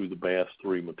you through the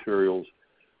BASC-3 materials.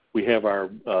 We have our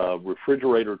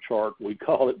refrigerator chart, we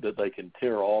call it, that they can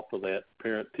tear off of that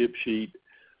parent tip sheet,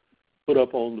 put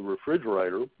up on the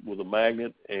refrigerator with a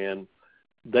magnet, and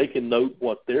they can note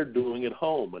what they're doing at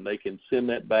home, and they can send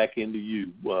that back into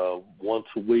you once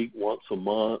a week, once a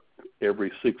month,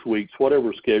 every 6 weeks,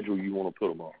 whatever schedule you want to put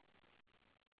them on.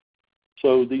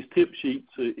 So these tip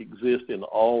sheets exist in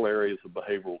all areas of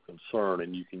behavioral concern,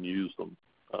 and you can use them.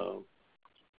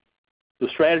 The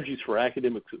strategies for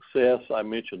academic success I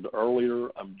mentioned earlier,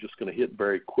 I'm just going to hit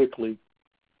very quickly.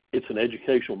 It's an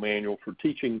educational manual for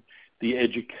teaching the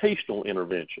educational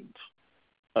interventions,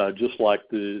 just like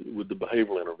with the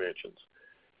behavioral interventions.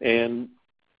 And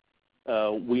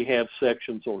we have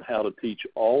sections on how to teach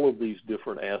all of these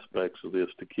different aspects of this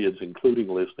to kids, including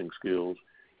listening skills,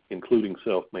 including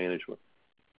self-management.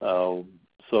 So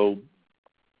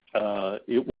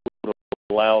it will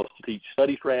allow us to teach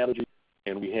study strategy,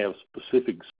 and we have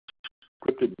specific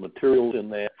scripted materials in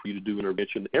that for you to do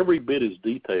intervention. Every bit is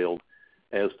detailed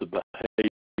as the behavior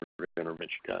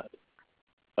intervention guide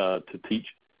to teach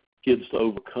kids to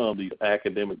overcome these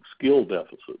academic skill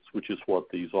deficits, which is what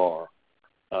these are.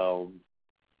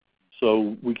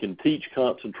 So we can teach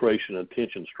concentration and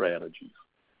attention strategies,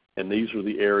 and these are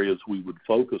the areas we would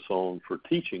focus on for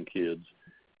teaching kids,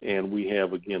 and we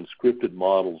have, again, scripted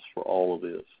models for all of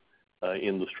this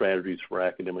in the strategies for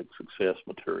academic success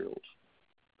materials.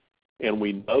 And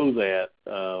we know that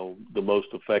the most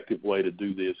effective way to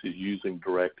do this is using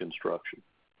direct instruction.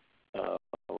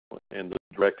 And the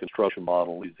direct instruction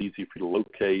model is easy for you to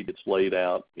locate. It's laid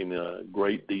out in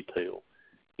great detail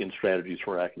in strategies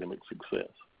for academic success.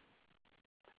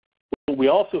 But we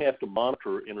also have to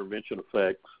monitor intervention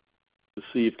effects to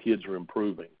see if kids are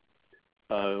improving.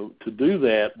 To do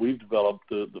that, we've developed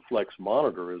the Flex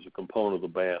Monitor as a component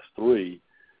of the BASC-3,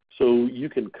 so you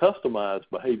can customize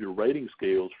behavior rating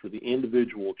scales for the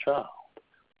individual child.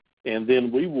 And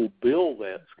then we will build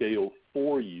that scale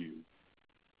for you.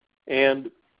 And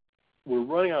we're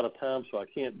running out of time, so I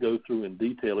can't go through in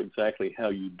detail exactly how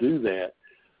you do that.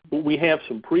 But we have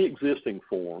some pre-existing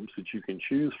forms that you can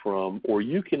choose from, or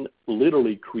you can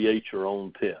literally create your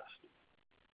own test.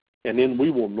 And then we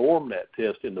will norm that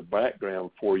test in the background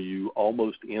for you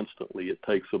almost instantly. It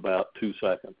takes about 2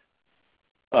 seconds.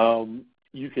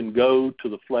 You can go to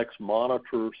the Flex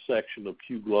Monitor section of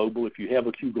Q Global. If you have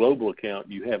a Q Global account,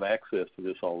 you have access to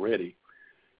this already.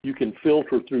 You can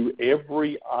filter through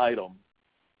every item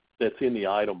that's in the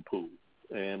item pool,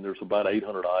 and there's about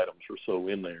 800 items or so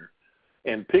in there,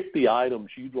 and pick the items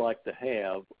you'd like to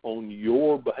have on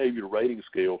your behavior rating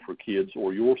scale for kids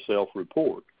or your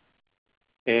self-report.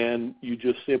 And you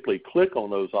just simply click on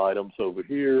those items over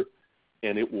here,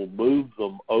 and it will move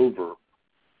them over.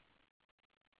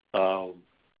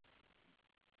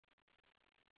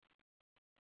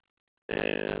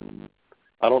 And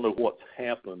I don't know what's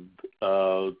happened.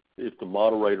 If the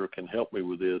moderator can help me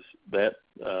with this, that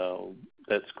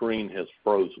screen has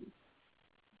frozen.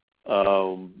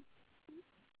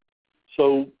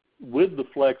 So with the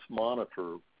Flex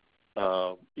Monitor,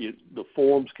 the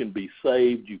forms can be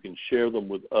saved. You can share them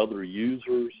with other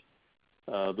users.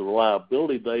 The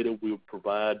reliability data we'll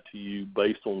provide to you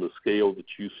based on the scale that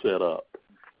you set up.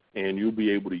 And you'll be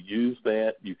able to use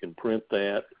that. You can print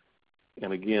that.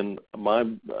 And again,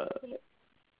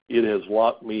 it has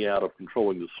locked me out of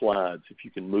controlling the slides. If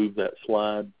you can move that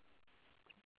slide.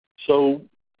 So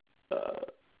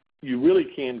you really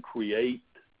can create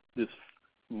this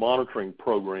monitoring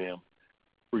program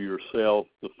for yourself.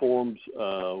 The forms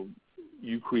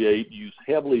you create use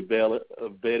heavily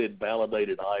vetted,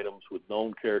 validated items with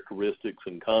known characteristics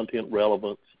and content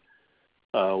relevance.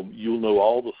 You'll know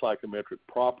all the psychometric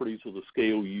properties of the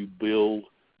scale you build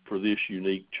for this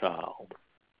unique child.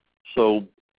 So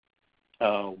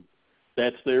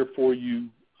that's there for you.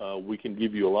 We can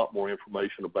give you a lot more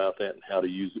information about that and how to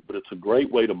use it, but it's a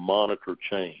great way to monitor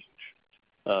change.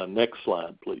 Next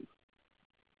slide, please.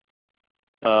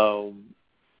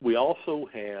 We also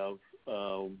have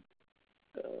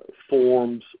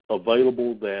forms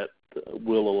available that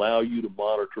will allow you to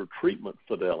monitor treatment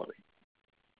fidelity.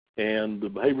 And the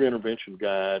Behavior Intervention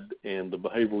Guide and the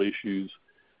behavioral issues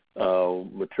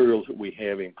materials that we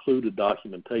have include a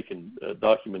documentation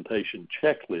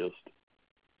checklist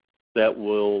that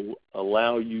will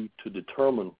allow you to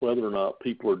determine whether or not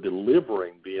people are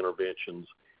delivering the interventions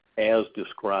as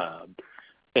described.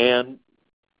 And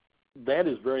that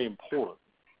is very important.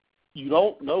 You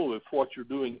don't know if what you're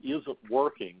doing isn't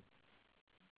working,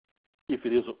 if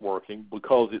it isn't working,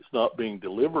 because it's not being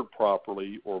delivered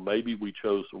properly, or maybe we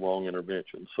chose the wrong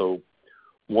intervention. So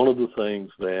one of the things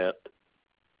that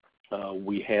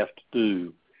we have to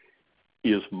do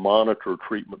is monitor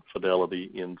treatment fidelity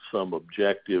in some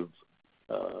objective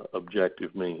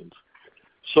means.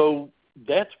 So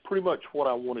that's pretty much what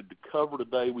I wanted to cover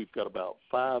today. We've got about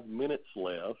 5 minutes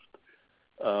left.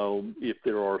 If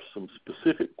there are some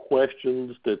specific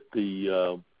questions that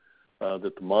the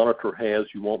monitor has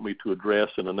you want me to address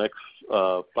in the next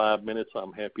 5 minutes,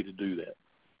 I'm happy to do that.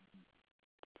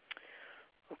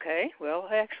 Okay. Well,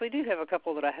 I actually do have a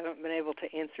couple that I haven't been able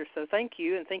to answer, so thank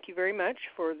you, and thank you very much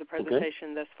for the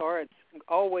presentation thus far. It's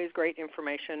always great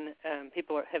information.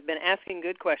 People have been asking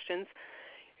good questions.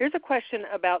 Here's a question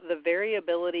about the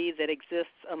variability that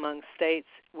exists among states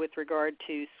with regard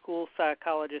to school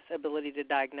psychologists' ability to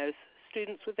diagnose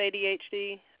students with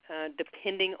ADHD,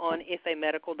 depending on if a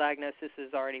medical diagnosis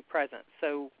is already present.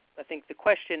 So I think the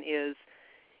question is,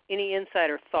 any insight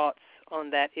or thoughts on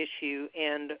that issue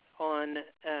and on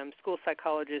school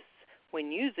psychologists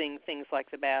when using things like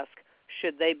the BASC,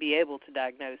 should they be able to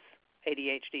diagnose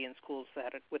ADHD in schools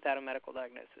without a medical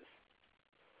diagnosis?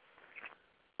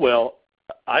 Well,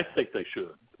 I think they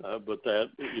should,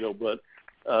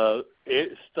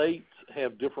 states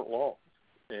have different laws,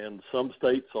 and some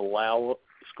states allow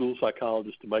school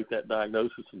psychologists to make that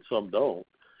diagnosis and some don't.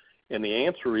 And the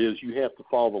answer is you have to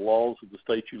follow the laws of the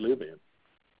state you live in.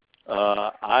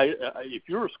 If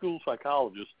you're a school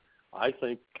psychologist, I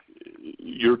think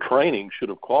your training should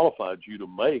have qualified you to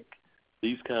make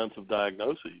these kinds of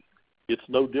diagnoses. It's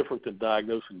no different than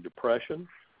diagnosing depression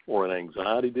or an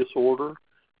anxiety disorder,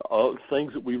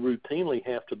 things that we routinely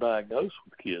have to diagnose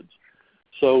with kids.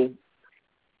 So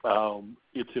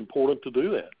it's important to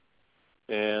do that.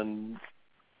 And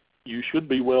you should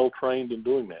be well trained in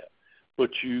doing that. But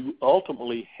you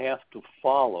ultimately have to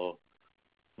follow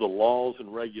the laws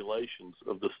and regulations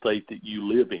of the state that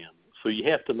you live in. So you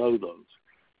have to know those.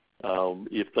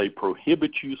 If they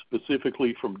prohibit you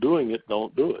specifically from doing it,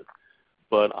 don't do it.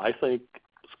 But I think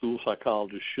school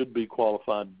psychologists should be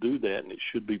qualified to do that, and it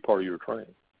should be part of your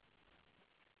training.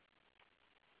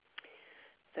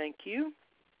 Thank you.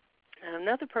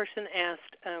 Another person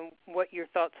asked what your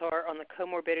thoughts are on the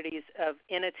comorbidities of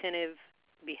inattentive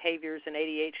behaviors in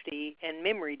ADHD and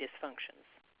memory dysfunctions.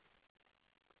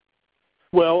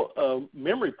 Well,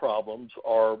 memory problems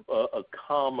are a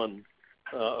common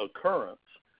occurrence,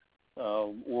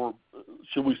 or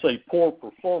should we say poor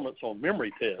performance on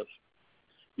memory tests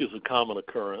is a common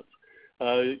occurrence.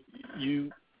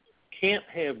 You can't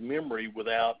have memory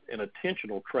without an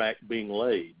attentional track being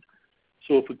laid.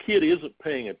 So if a kid isn't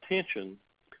paying attention,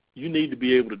 you need to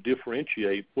be able to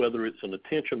differentiate whether it's an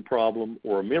attention problem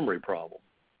or a memory problem.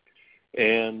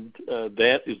 And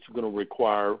that is going to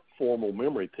require formal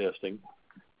memory testing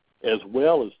as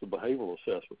well as the behavioral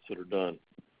assessments that are done.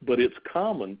 But it's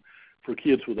common for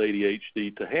kids with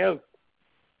ADHD to have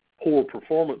poor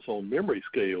performance on memory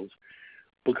scales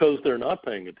because they're not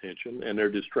paying attention and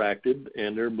they're distracted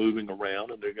and they're moving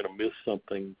around and they're going to miss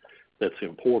something that's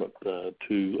important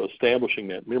to establishing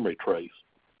that memory trace.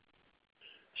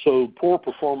 So poor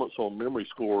performance on memory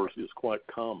scores is quite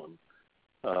common,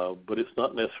 but it's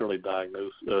not necessarily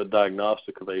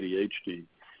diagnostic of ADHD.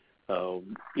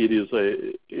 It is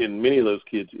in many of those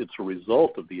kids, it's a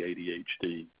result of the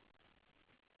ADHD.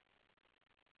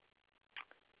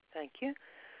 Thank you.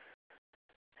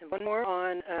 And one more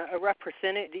on a rough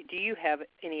percentage. Do you have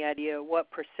any idea what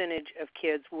percentage of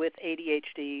kids with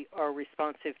ADHD are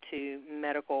responsive to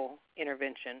medical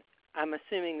intervention? I'm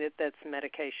assuming that that's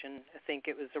medication. I think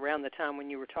it was around the time when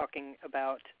you were talking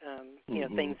about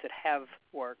things that have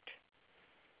worked.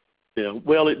 Yeah,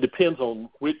 well, it depends on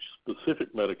which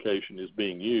specific medication is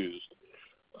being used.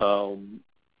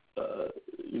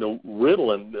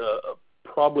 Ritalin,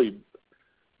 probably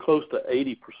close to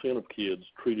 80% of kids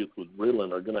treated with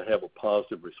Ritalin are going to have a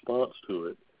positive response to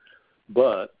it,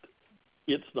 but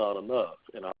it's not enough,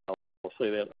 and I'll say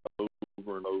that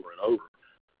over and over and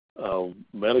over.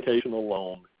 Medication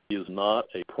alone is not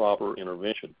a proper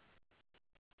intervention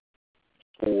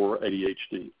for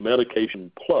ADHD.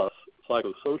 Medication plus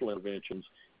psychosocial interventions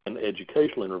and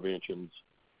educational interventions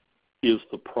is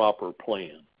the proper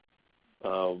plan.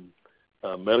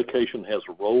 Medication has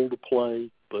a role to play,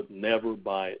 but never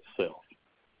by itself.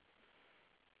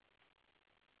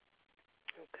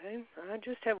 Okay. I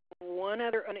just have one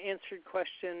other unanswered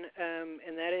question,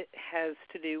 and that it has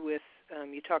to do with,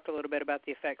 you talked a little bit about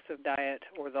the effects of diet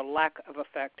or the lack of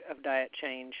effect of diet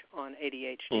change on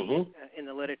ADHD in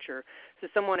the literature. So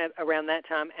someone around that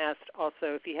time asked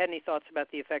also if you had any thoughts about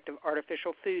the effect of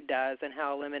artificial food dyes and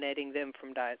how eliminating them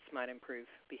from diets might improve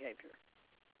behavior.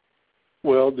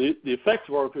 Well, the effects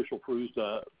of artificial food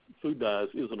dyes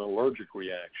is an allergic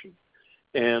reaction,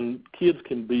 and kids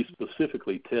can be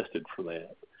specifically tested for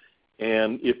that.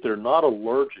 And if they're not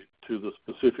allergic to the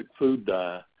specific food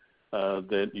dye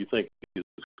that you think is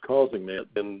causing that,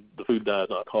 then the food dye is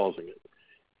not causing it.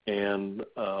 And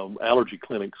allergy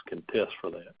clinics can test for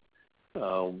that.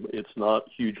 It's not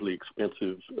hugely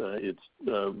expensive. It's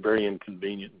very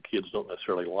inconvenient, and kids don't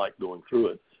necessarily like going through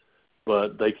it.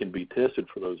 But they can be tested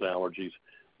for those allergies.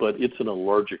 But it's an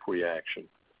allergic reaction.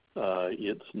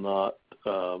 It's not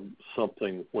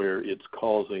something where it's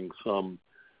causing some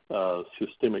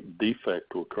systemic defect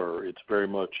to occur. It's very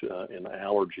much an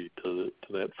allergy to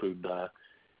that food dye,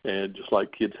 and just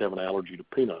like kids have an allergy to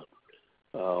peanut.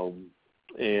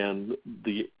 And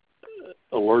the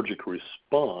allergic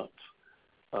response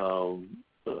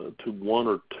to one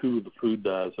or two of the food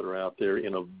dyes that are out there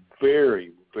in a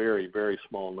very, very, very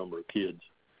small number of kids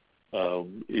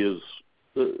is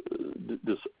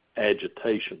this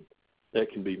agitation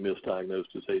that can be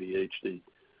misdiagnosed as ADHD.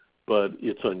 But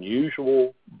it's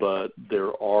unusual, but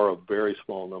there are a very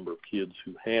small number of kids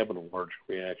who have an allergic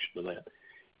reaction to that.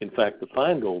 In fact, the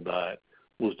Feingold diet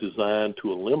was designed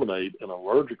to eliminate an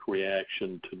allergic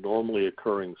reaction to normally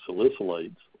occurring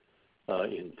salicylates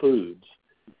in foods.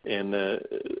 And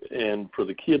for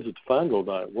the kids that the Feingold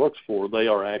diet works for, they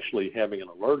are actually having an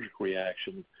allergic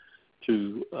reaction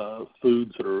to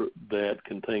foods that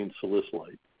contain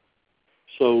salicylate.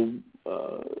 So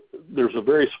there's a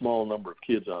very small number of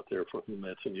kids out there for whom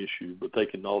that's an issue, but they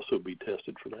can also be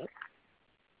tested for that.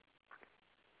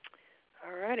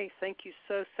 All righty. Thank you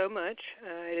so much.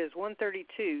 It is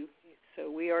 1:32, so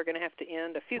we are going to have to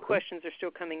end. A few questions are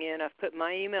still coming in. I've put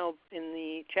my email in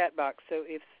the chat box, so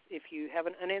if you have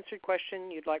an unanswered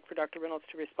question you'd like for Dr. Reynolds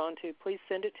to respond to, please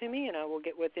send it to me, and I will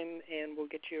get with him and we'll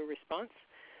get you a response.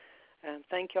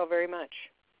 Thank you all very much.